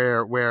place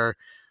where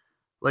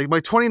like my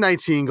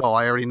 2019 goal,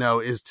 I already know,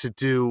 is to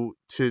do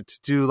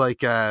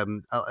like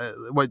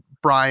what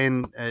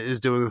Brian is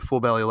doing with Full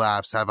Belly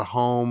Laughs, have a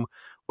home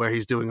where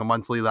he's doing a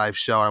monthly live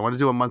show. I want to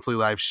do a monthly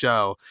live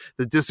show.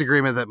 The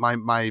disagreement that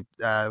my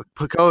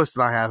co-host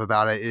and I have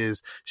about it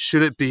is,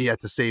 should it be at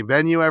the same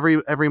venue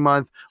every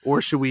month,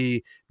 or should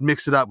we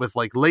mix it up with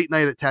like late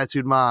night at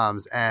Tattooed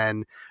Moms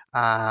and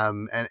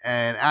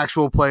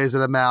actual plays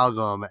at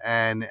Amalgam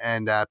and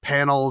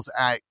panels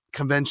at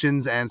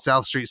conventions and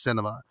South Street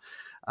Cinema.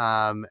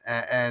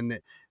 And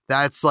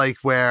that's like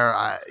where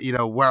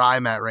where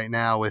I'm at right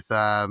now with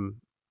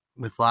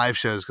live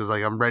shows, because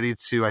like I'm ready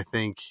to, I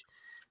think,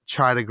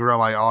 try to grow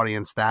my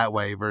audience that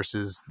way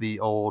versus the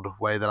old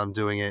way that I'm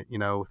doing it,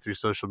 through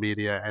social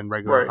media and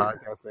regular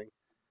podcasting.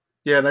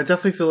 Yeah, and I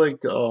definitely feel like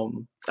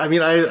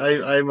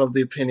I'm of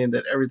the opinion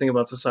that everything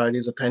about society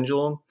is a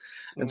pendulum.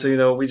 And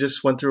so, we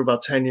just went through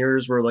about 10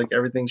 years where like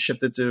everything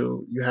shifted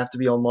to you have to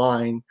be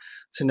online,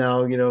 to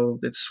now,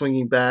 it's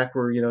swinging back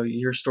where, you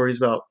hear stories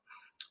about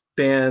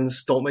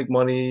bands don't make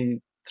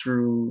money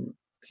through,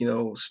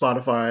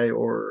 Spotify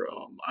or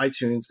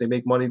iTunes. They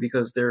make money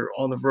because they're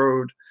on the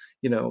road,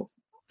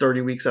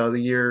 30 weeks out of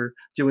the year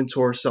doing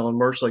tours, selling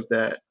merch like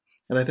that.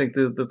 And I think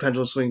the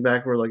pendulum swing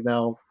back where like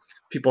now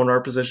people in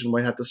our position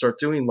might have to start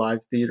doing live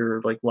theater,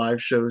 like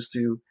live shows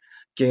to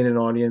gain an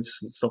audience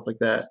and stuff like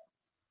that.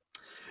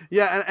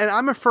 Yeah, and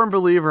I'm a firm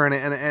believer in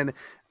it, and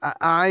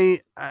I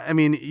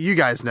mean, you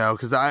guys know,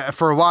 because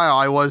for a while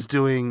I was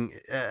doing.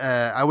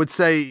 I would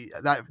say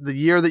that the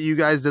year that you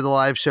guys did the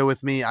live show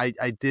with me, I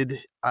did.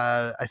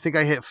 I think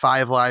I hit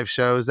 5 live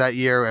shows that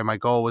year, and my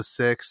goal was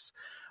 6.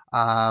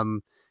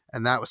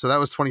 And that was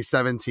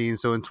 2017.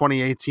 So in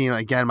 2018,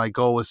 again, my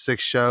goal was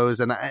 6 shows,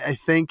 and I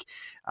think,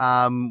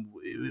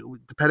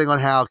 depending on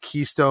how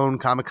Keystone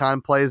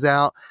Comic-Con plays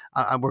out,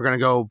 we're going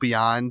to go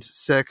beyond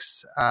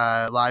 6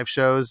 live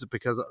shows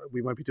because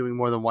we might be doing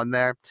more than one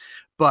there.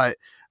 But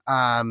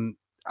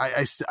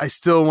I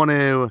still want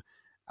to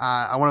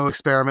I want to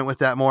experiment with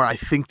that more. I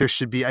think there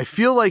should be. I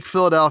feel like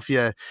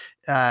Philadelphia,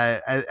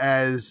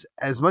 as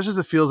much as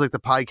it feels like the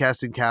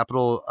podcasting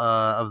capital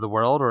of the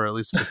world, or at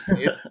least the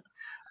state.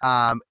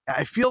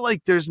 I feel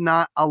like there's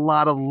not a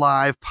lot of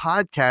live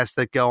podcasts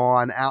that go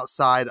on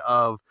outside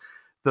of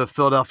the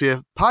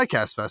Philadelphia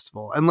Podcast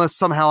Festival, unless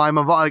somehow I'm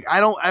involved. Like, I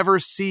don't ever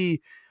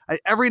see.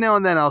 Every now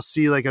and then I'll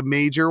see like a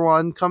major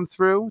one come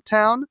through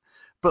town,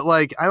 but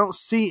like I don't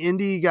see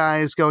indie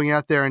guys going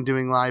out there and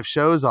doing live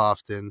shows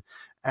often.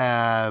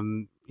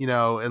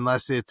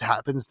 Unless it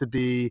happens to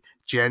be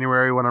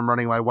January when I'm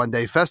running my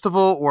one-day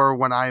festival, or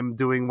when I'm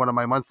doing one of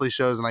my monthly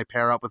shows and I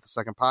pair up with the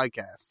second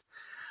podcast.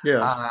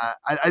 Yeah.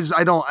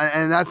 I don't,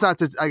 and that's not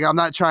to, like, I'm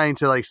not trying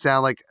to like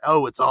sound like,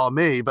 oh, it's all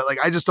me, but like,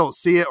 I just don't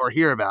see it or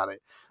hear about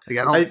it. Like,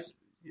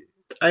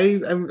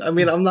 I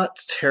mean, I'm not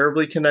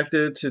terribly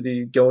connected to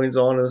the goings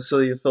on in the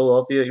city of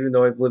Philadelphia, even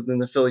though I've lived in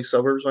the Philly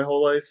suburbs my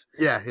whole life.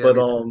 Yeah. But,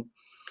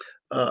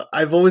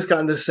 I've always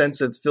gotten this sense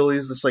that Philly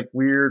is this like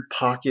weird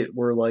pocket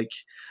where like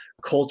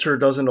culture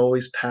doesn't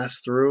always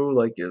pass through.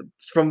 Like,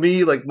 from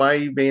me, like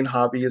my main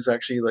hobby is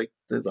actually like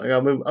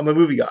I'm a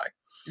movie guy.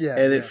 Yeah,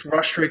 and it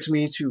frustrates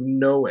me to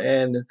no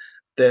end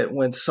that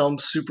when some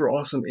super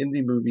awesome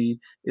indie movie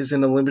is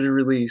in a limited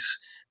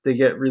release, they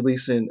get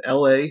released in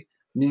LA,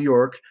 New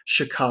York,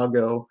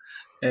 Chicago,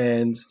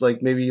 and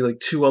like maybe like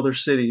 2 other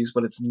cities,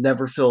 but it's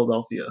never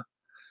Philadelphia.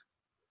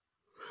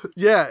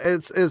 Yeah,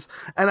 it's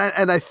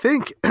and I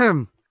think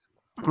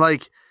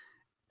like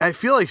I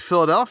feel like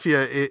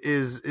Philadelphia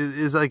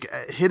is like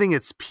hitting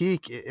its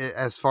peak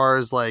as far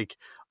as like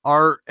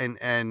art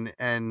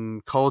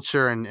and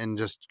culture and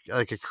just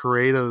like a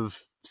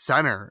creative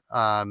center.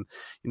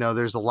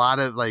 There's a lot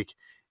of like,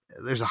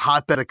 there's a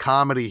hotbed of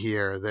comedy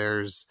here.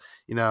 There's,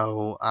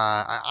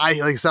 I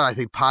like I said, I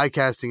think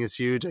podcasting is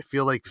huge. I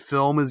feel like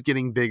film is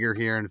getting bigger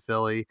here in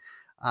Philly.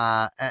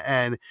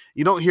 And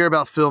you don't hear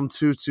about film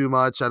too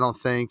much, I don't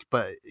think,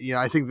 but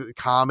I think that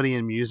comedy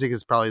and music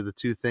is probably the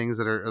 2 things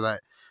that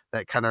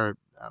kind of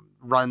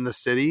run the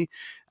city.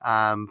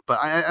 But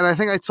I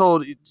think I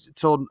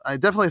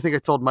definitely think I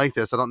told Mike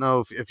this. I don't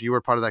know if you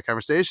were part of that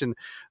conversation,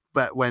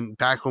 but when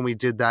we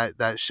did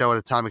that show at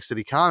Atomic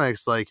City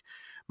Comics, like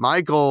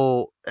my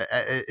goal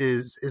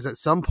is at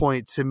some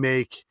point to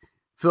make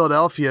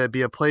Philadelphia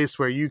be a place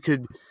where you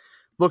could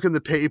look in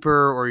the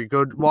paper or you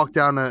go walk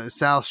down a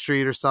South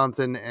Street or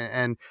something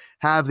and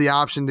have the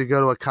option to go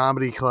to a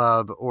comedy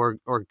club or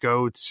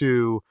go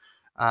to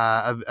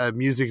a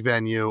music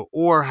venue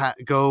or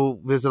go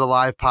visit a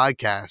live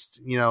podcast.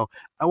 You know,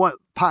 I want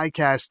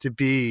podcasts to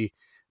be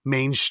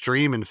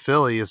mainstream in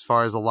Philly as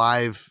far as a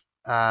live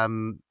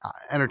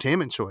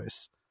entertainment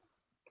choice.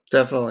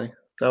 Definitely.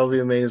 That would be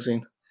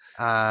amazing.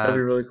 That'd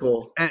be really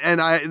cool.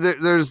 And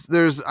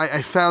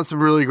I found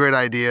some really great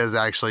ideas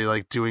actually,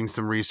 like doing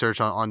some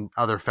research on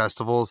other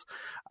festivals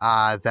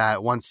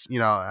that once, you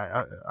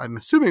know, I'm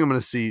assuming I'm going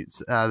to see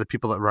the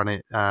people that run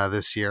it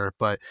this year,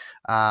 but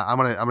I'm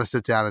going to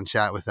sit down and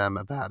chat with them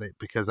about it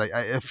because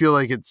I feel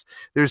like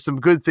there's some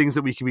good things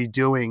that we can be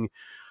doing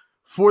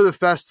for the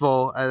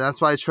festival. And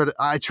that's why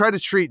I try to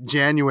treat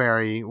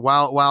January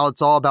while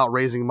it's all about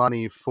raising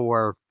money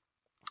for,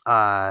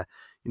 you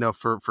know,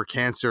 for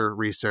cancer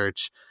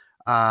research.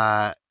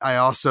 I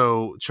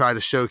also try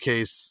to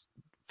showcase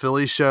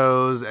Philly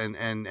shows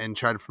and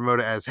try to promote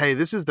it as, hey,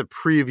 this is the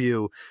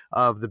preview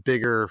of the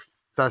bigger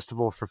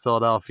festival for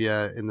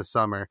Philadelphia in the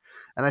summer.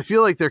 And I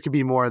feel like there could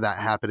be more of that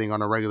happening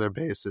on a regular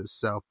basis.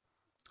 So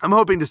I'm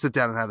hoping to sit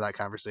down and have that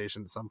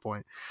conversation at some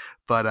point.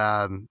 But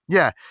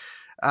yeah.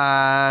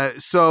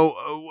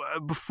 So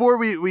before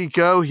we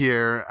go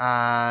here,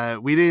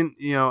 we didn't,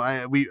 you know,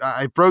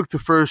 I broke the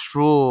first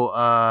rule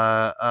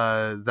that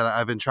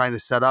I've been trying to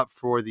set up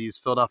for these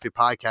Philadelphia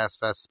Podcast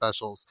Fest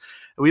specials.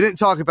 We didn't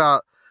talk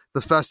about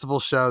the festival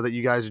show that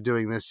you guys are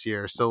doing this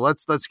year. So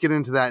let's get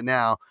into that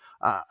now.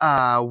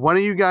 When are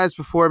you guys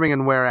performing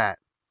and where at?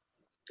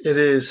 It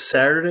is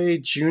Saturday,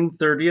 June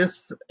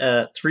 30th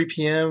at 3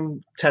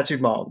 p.m. Tattooed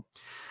Mom.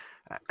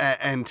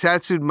 And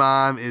Tattooed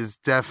Mom is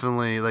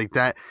definitely like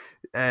that.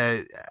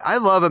 I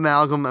love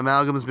Amalgam.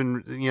 Amalgam has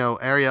been, you know,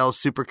 Ariel's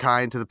super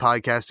kind to the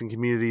podcasting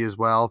community as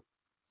well.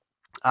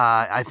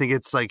 I think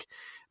it's like,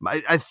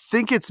 I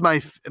think it's my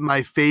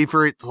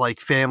favorite,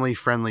 like, family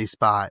friendly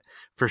spot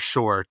for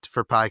sure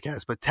for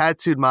podcasts, but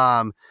Tattooed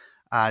Mom,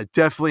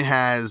 definitely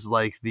has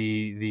like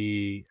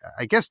the,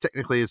 I guess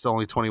technically it's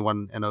only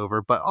 21 and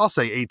over, but I'll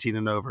say 18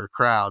 and over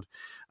crowd.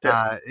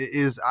 Yeah.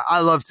 I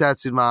love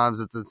Tattooed Moms.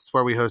 It's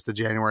where we host the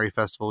January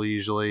festival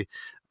usually.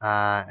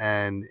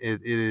 And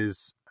it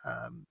is,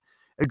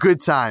 a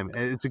good time.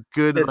 It's a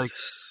good,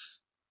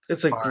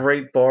 it's a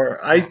great bar.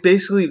 I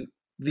basically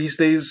these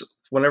days,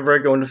 whenever I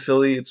go into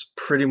Philly, it's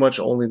pretty much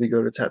only to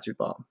go to Tattooed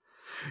Mom.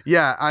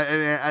 Yeah,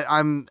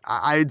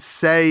 I'd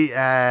say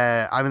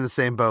I'm in the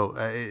same boat.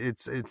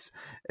 It's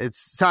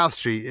South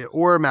Street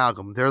or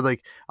Amalgam. They're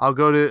like, I'll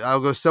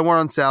go somewhere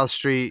on South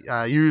Street.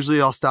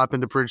 Usually I'll stop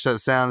into Bridgeset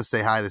Sound to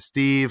say hi to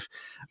Steve.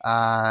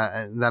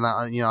 And then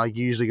I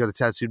usually go to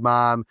Tattooed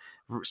Mom.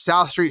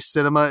 South Street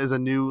Cinema is a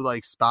new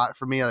like spot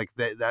for me. Like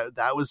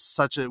that was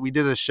we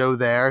did a show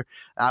there.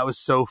 That was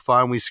so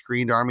fun. We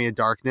screened Army of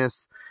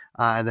Darkness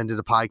and then did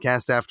a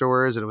podcast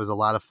afterwards, and it was a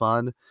lot of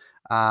fun.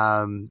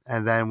 And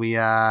then we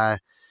and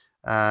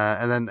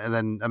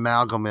then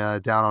Amalgam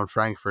down on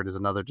Frankfurt is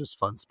another just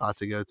fun spot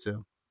to go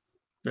to.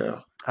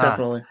 Yeah,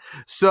 definitely.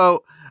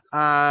 So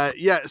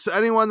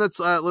anyone that's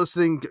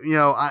listening, you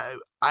know,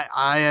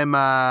 I'm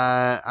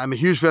a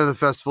huge fan of the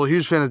festival,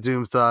 huge fan of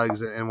Doom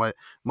Thugs and what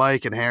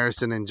Mike and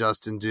Harrison and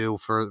Justin do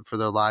for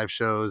their live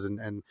shows.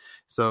 And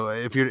so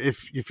if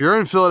you're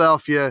in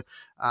Philadelphia,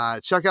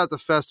 check out the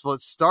festival.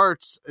 It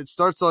starts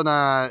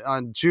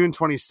on June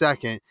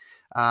 22nd.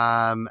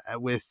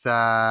 With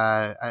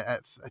I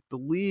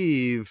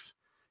believe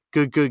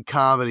good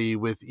comedy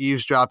with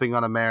Eavesdropping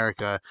on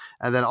America,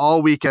 and then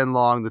all weekend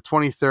long, the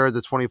 23rd,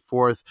 the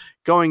 24th,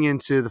 going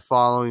into the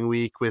following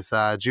week with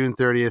June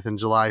 30th and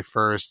July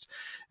 1st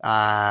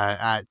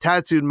at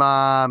Tattooed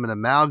Mom and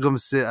Amalgam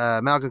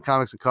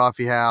Comics and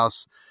Coffee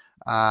House,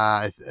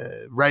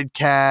 Red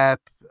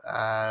Cap,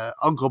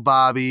 Uncle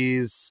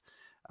Bobby's,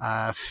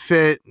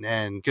 Fit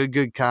and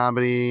good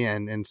comedy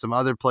and some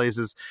other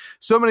places.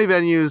 So many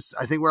venues.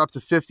 I think we're up to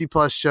 50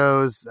 plus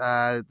shows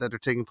that are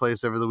taking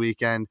place over the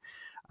weekend.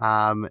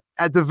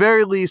 At the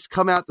very least,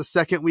 come out the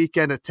second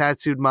weekend at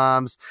Tattooed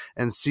Moms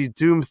and see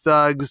Doom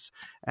Thugs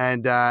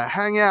and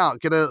hang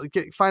out.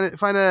 Find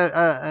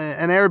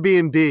an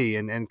Airbnb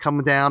and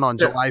come down on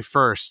July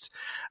 1st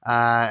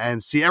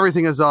and see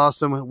Everything Is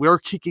Awesome. We're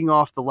kicking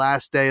off the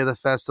last day of the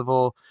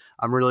festival.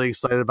 I'm really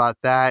excited about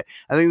that.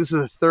 I think this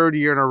is the third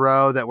year in a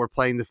row that we're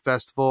playing the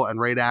festival, and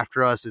right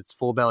after us, it's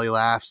Full Belly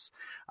Laughs.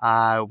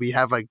 We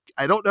have I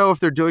don't know if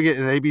they're doing it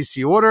in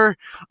ABC order,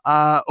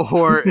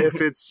 or if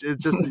it's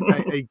just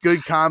a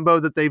good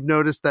combo that they've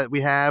noticed that we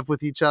have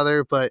with each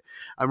other. But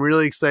I'm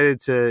really excited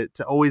to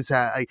always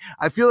have.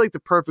 I feel like the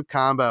perfect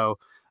combo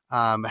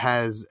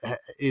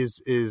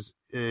is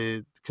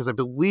because I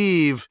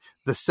believe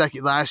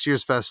last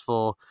year's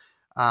festival,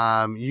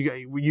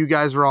 you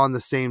guys were on the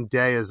same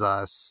day as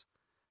us.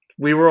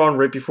 We were on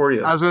right before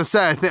you. I was gonna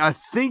say, I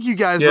think you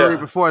guys were right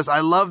before us.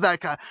 I love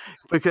that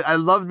because I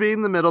loved being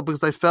in the middle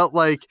because I felt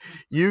like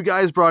you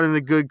guys brought in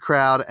a good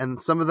crowd, and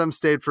some of them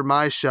stayed for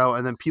my show,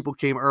 and then people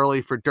came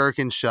early for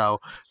Durkin's show.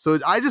 So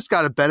I just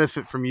got a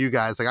benefit from you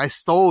guys. Like I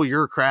stole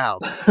your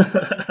crowd.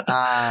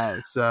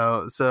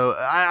 So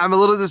I'm a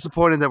little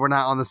disappointed that we're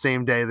not on the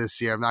same day this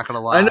year. I'm not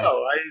gonna lie. I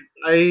know.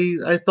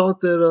 I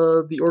thought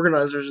that the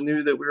organizers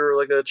knew that we were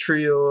like a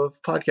trio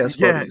of podcast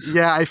buddies.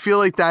 Yeah. I feel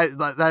like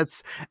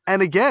that's,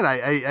 and again,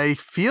 I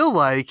feel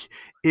like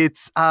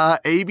it's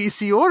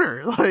ABC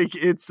order. Like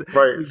it's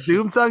right.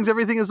 Doom Thugs,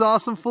 everything is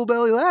awesome, Full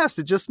Belly Laughs.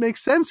 It just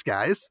makes sense,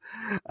 guys.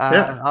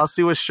 I'll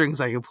see what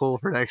strings I can pull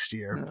for next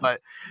year.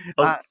 But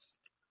I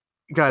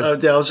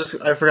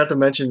forgot to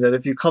mention that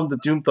if you come to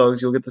Doom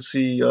Thugs, you'll get to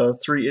see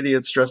 3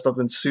 idiots dressed up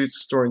in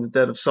suits during the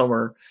dead of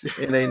summer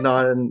in a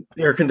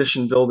non-air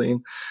conditioned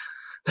building.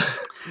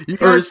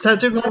 Or is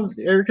Tattooed Mom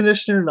air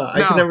conditioner or not?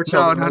 I can never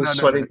tell. I'm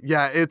sweating.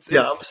 Yeah,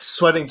 I'm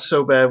sweating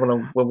so bad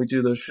when we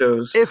do those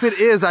shows. If it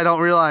is, I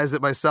don't realize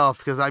it myself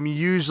because I'm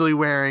usually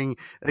wearing.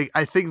 Like,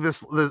 I think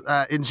this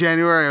in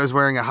January I was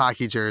wearing a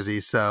hockey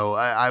jersey, so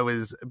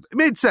it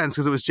made sense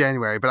because it was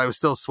January, but I was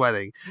still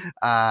sweating.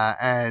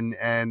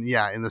 And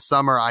yeah, in the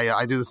summer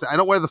I do this. I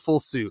don't wear the full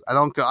suit. I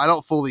don't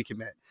fully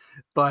commit.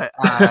 But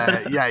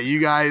yeah, you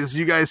guys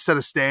set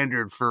a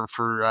standard for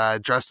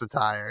dress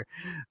attire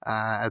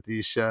at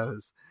these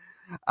shows.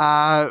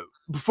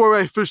 Before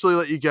I officially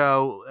let you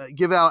go,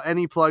 give out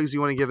any plugs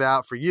you want to give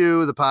out for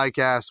you, the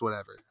podcast,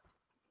 whatever.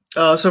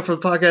 So for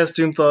the podcast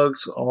Doom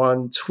Thugs,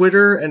 on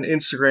Twitter and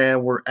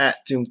Instagram, we're at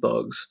Doom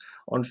Thugs.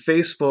 On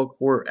Facebook,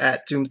 we're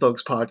at Doom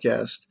Thugs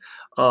Podcast.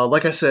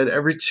 Like I said,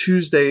 every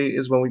Tuesday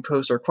is when we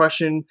post our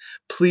question.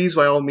 Please,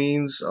 by all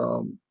means,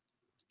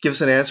 give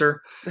us an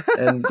answer,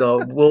 and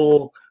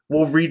we'll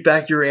read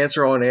back your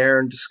answer on air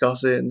and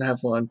discuss it and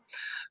have fun.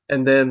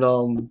 And then,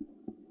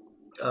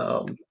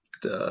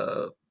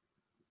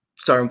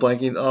 sorry, I'm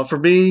blanking. For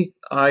me,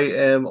 I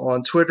am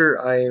on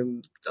Twitter. I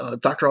am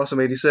Dr.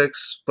 Awesome86,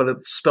 but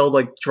it's spelled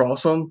like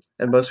Drawsome,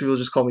 and most people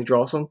just call me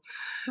Drawsome.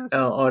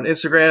 On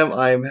Instagram,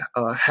 I'm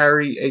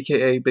Harry,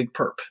 aka Big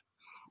Perp.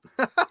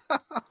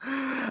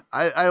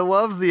 I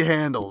love the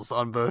handles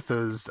on both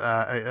those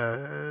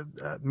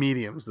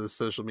mediums, those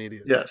social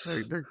medias.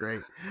 Yes, they're great.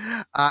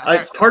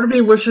 Part of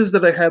me wishes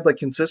that I had like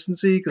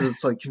consistency because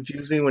it's like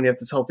confusing when you have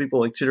to tell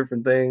people like 2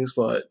 different things.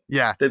 But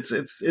yeah,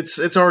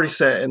 it's already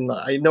set, and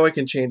I know I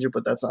can change it,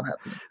 but that's not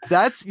happening.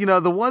 That's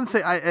the one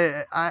thing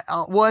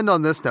I'll end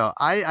on this note.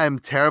 I'm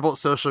terrible at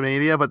social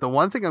media, but the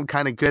one thing I'm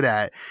kind of good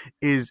at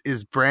is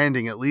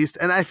branding, at least.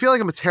 And I feel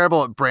like I'm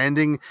terrible at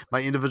branding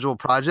my individual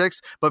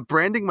projects, but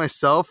branding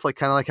myself, like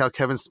kind of like how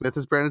Kevin Smith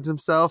has branded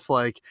himself.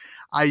 Like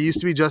I used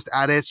to be just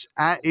at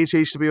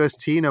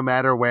HHWST no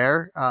matter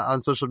where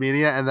on social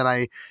media, and then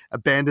I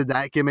abandoned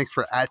that gimmick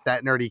for at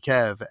that nerdy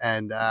Kev,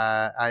 and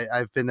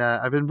I've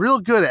been real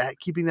good at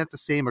keeping that the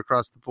same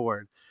across the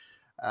board.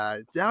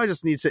 Now I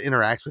just need to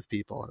interact with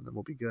people, and then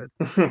we'll be good.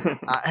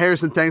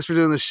 Harrison, thanks for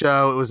doing the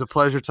show. It was a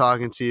pleasure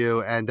talking to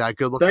you, and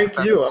good luck. Thank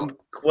you. I'm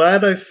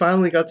glad I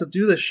finally got to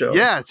do this show.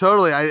 Yeah,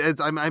 totally.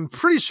 I'm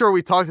pretty sure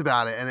we talked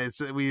about it, and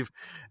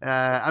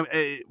I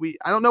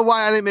don't know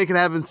why I didn't make it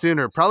happen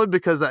sooner. Probably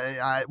because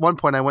at one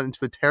point I went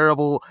into a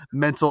terrible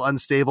mental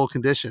unstable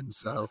condition.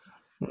 So.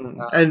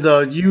 And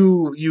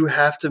you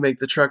have to make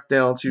the trek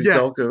down to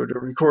Delco to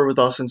record with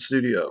us in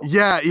studio.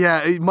 Yeah.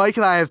 Mike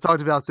and I have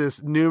talked about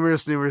this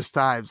numerous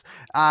times.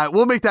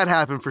 We'll make that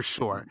happen for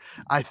sure.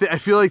 I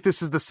feel like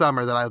this is the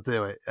summer that I'll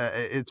do it.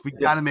 We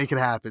got to make it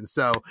happen.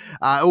 So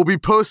it will be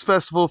post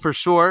festival for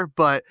sure,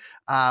 but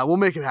we'll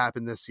make it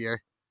happen this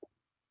year.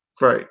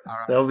 Right.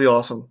 That would be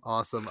awesome.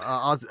 Awesome.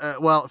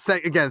 Well,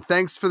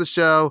 thanks for the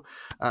show,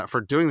 for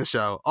doing the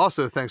show.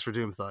 Also, thanks for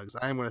Doom Thugs.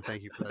 I am going to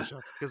thank you for that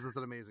show because it's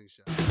an amazing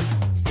show.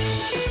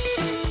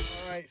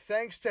 All right.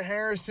 Thanks to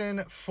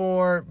Harrison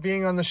for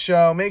being on the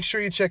show. Make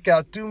sure you check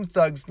out Doom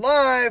Thugs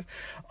Live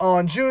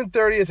on June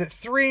 30th at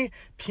 3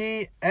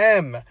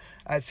 p.m.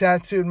 at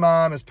Tattooed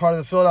Mom as part of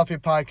the Philadelphia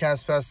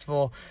Podcast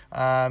Festival.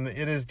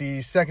 It is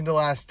the second to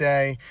last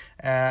day,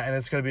 and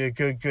it's going to be a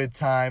good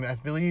time. I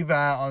believe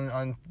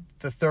on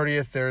the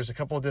 30th, there's a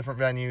couple of different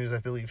venues. I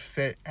believe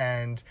Fit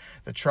and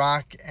the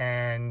Troc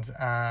and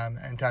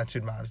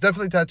Tattooed Moms.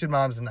 Definitely Tattooed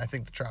Moms, and I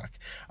think the Troc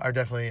are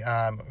definitely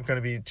going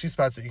to be 2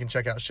 spots that you can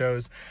check out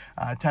shows.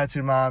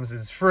 Tattooed Moms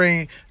is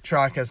free.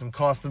 Troc has some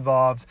cost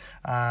involved,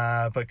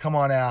 but come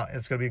on out.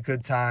 It's going to be a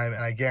good time,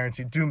 and I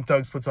guarantee Doom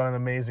Thugs puts on an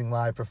amazing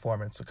live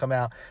performance. So come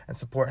out and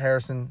support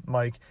Harrison,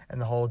 Mike, and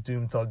the whole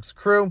Doom Thugs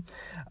crew.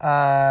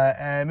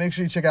 And make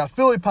sure you check out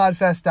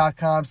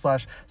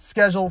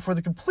phillypodfest.com/schedule for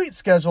the complete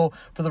schedule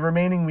for the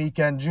remaining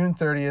weekend, June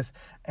 30th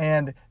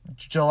and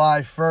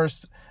July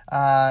 1st.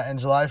 And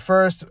July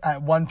 1st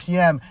at 1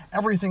 p.m.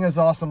 Everything is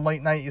Awesome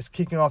Late Night is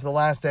kicking off the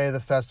last day of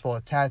the festival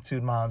at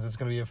Tattooed Moms. It's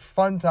going to be a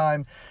fun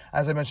time.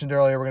 As I mentioned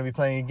earlier, we're going to be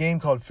playing a game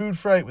called Food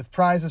Fright with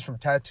prizes from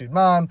Tattooed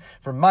Mom,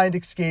 from Mind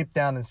Escape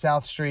down in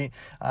South Street,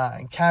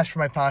 and cash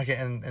from my pocket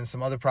and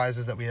some other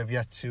prizes that we have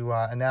yet to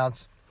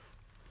announce.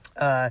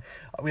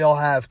 We'll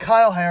have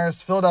Kyle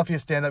Harris, Philadelphia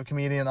stand-up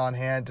comedian, on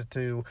hand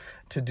to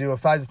do a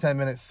 5 to 10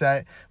 minute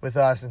set with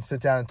us and sit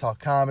down and talk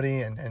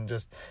comedy and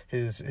just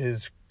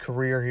his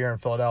career here in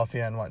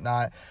Philadelphia and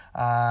whatnot.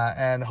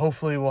 And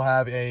hopefully we'll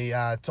have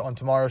on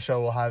tomorrow's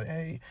show, we'll have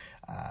a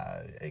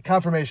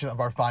confirmation of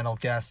our final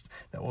guest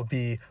that will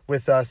be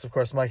with us. Of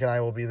course, Mike and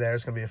I will be there.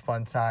 It's going to be a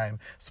fun time.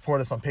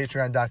 Support us on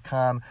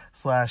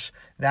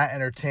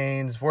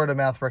patreon.com/thatentertains. Word of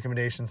mouth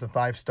recommendations and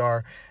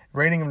 5-star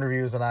rating and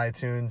reviews on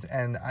iTunes.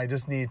 And I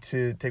just need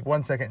to take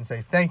 1 second and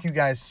say thank you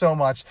guys so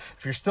much.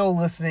 If you're still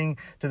listening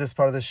to this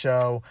part of the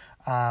show,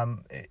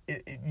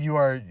 you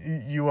are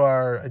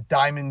a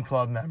Diamond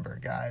Club member,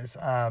 guys.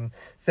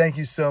 Thank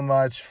you so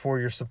much for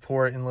your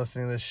support in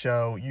listening to this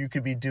show. You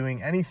could be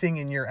doing anything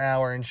in your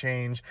hour and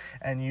change,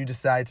 and you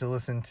decide to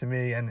listen to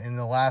me. And in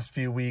the last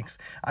few weeks,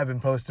 I've been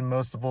posting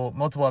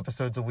multiple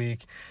episodes a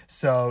week.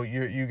 So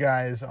you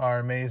guys are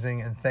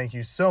amazing, and thank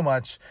you so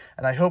much.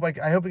 And I hope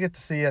we get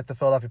to see you at the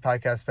Philadelphia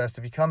Podcast Fest.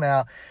 If you come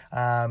out,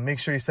 make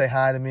sure you say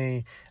hi to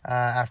me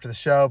after the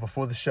show,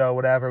 before the show,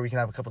 whatever. We can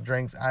have a couple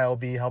drinks. I'll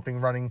be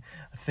running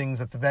things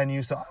at the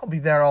venue, so I'll be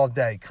there all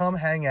day. Come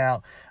hang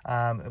out.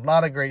 A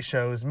lot of great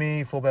shows.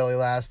 Me, Full Belly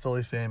Laughs,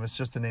 Philly Famous,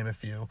 just to name a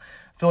few.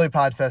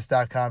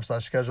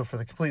 PhillyPodFest.com/schedule for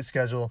the complete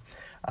schedule.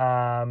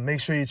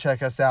 Make sure you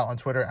check us out on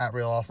Twitter at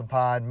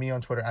RealAwesomePod, me on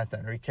Twitter at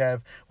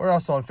ThatEnryKev. We're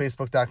also on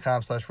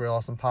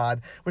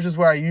Facebook.com/RealAwesomePod, which is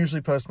where I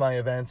usually post my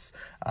events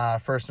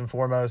first and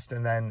foremost,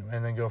 and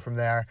then go from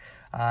there.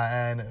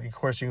 And of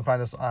course, you can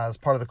find us as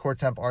part of the Core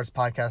Temp Arts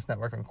Podcast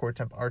Network on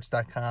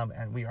CoreTempArts.com,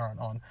 and we are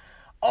on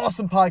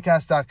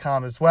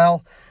AwesomePodcast.com as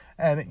well.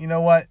 And you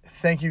know what?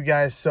 Thank you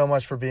guys so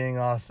much for being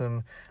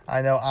awesome.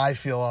 I know I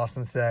feel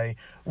awesome today.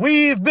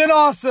 We've been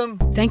awesome.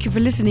 Thank you for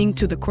listening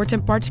to the Core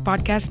Temp Arts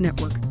Podcast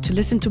Network. To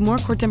listen to more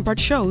Core Temp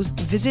Arts shows,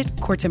 visit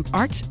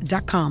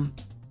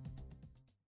CoreTempArts.com.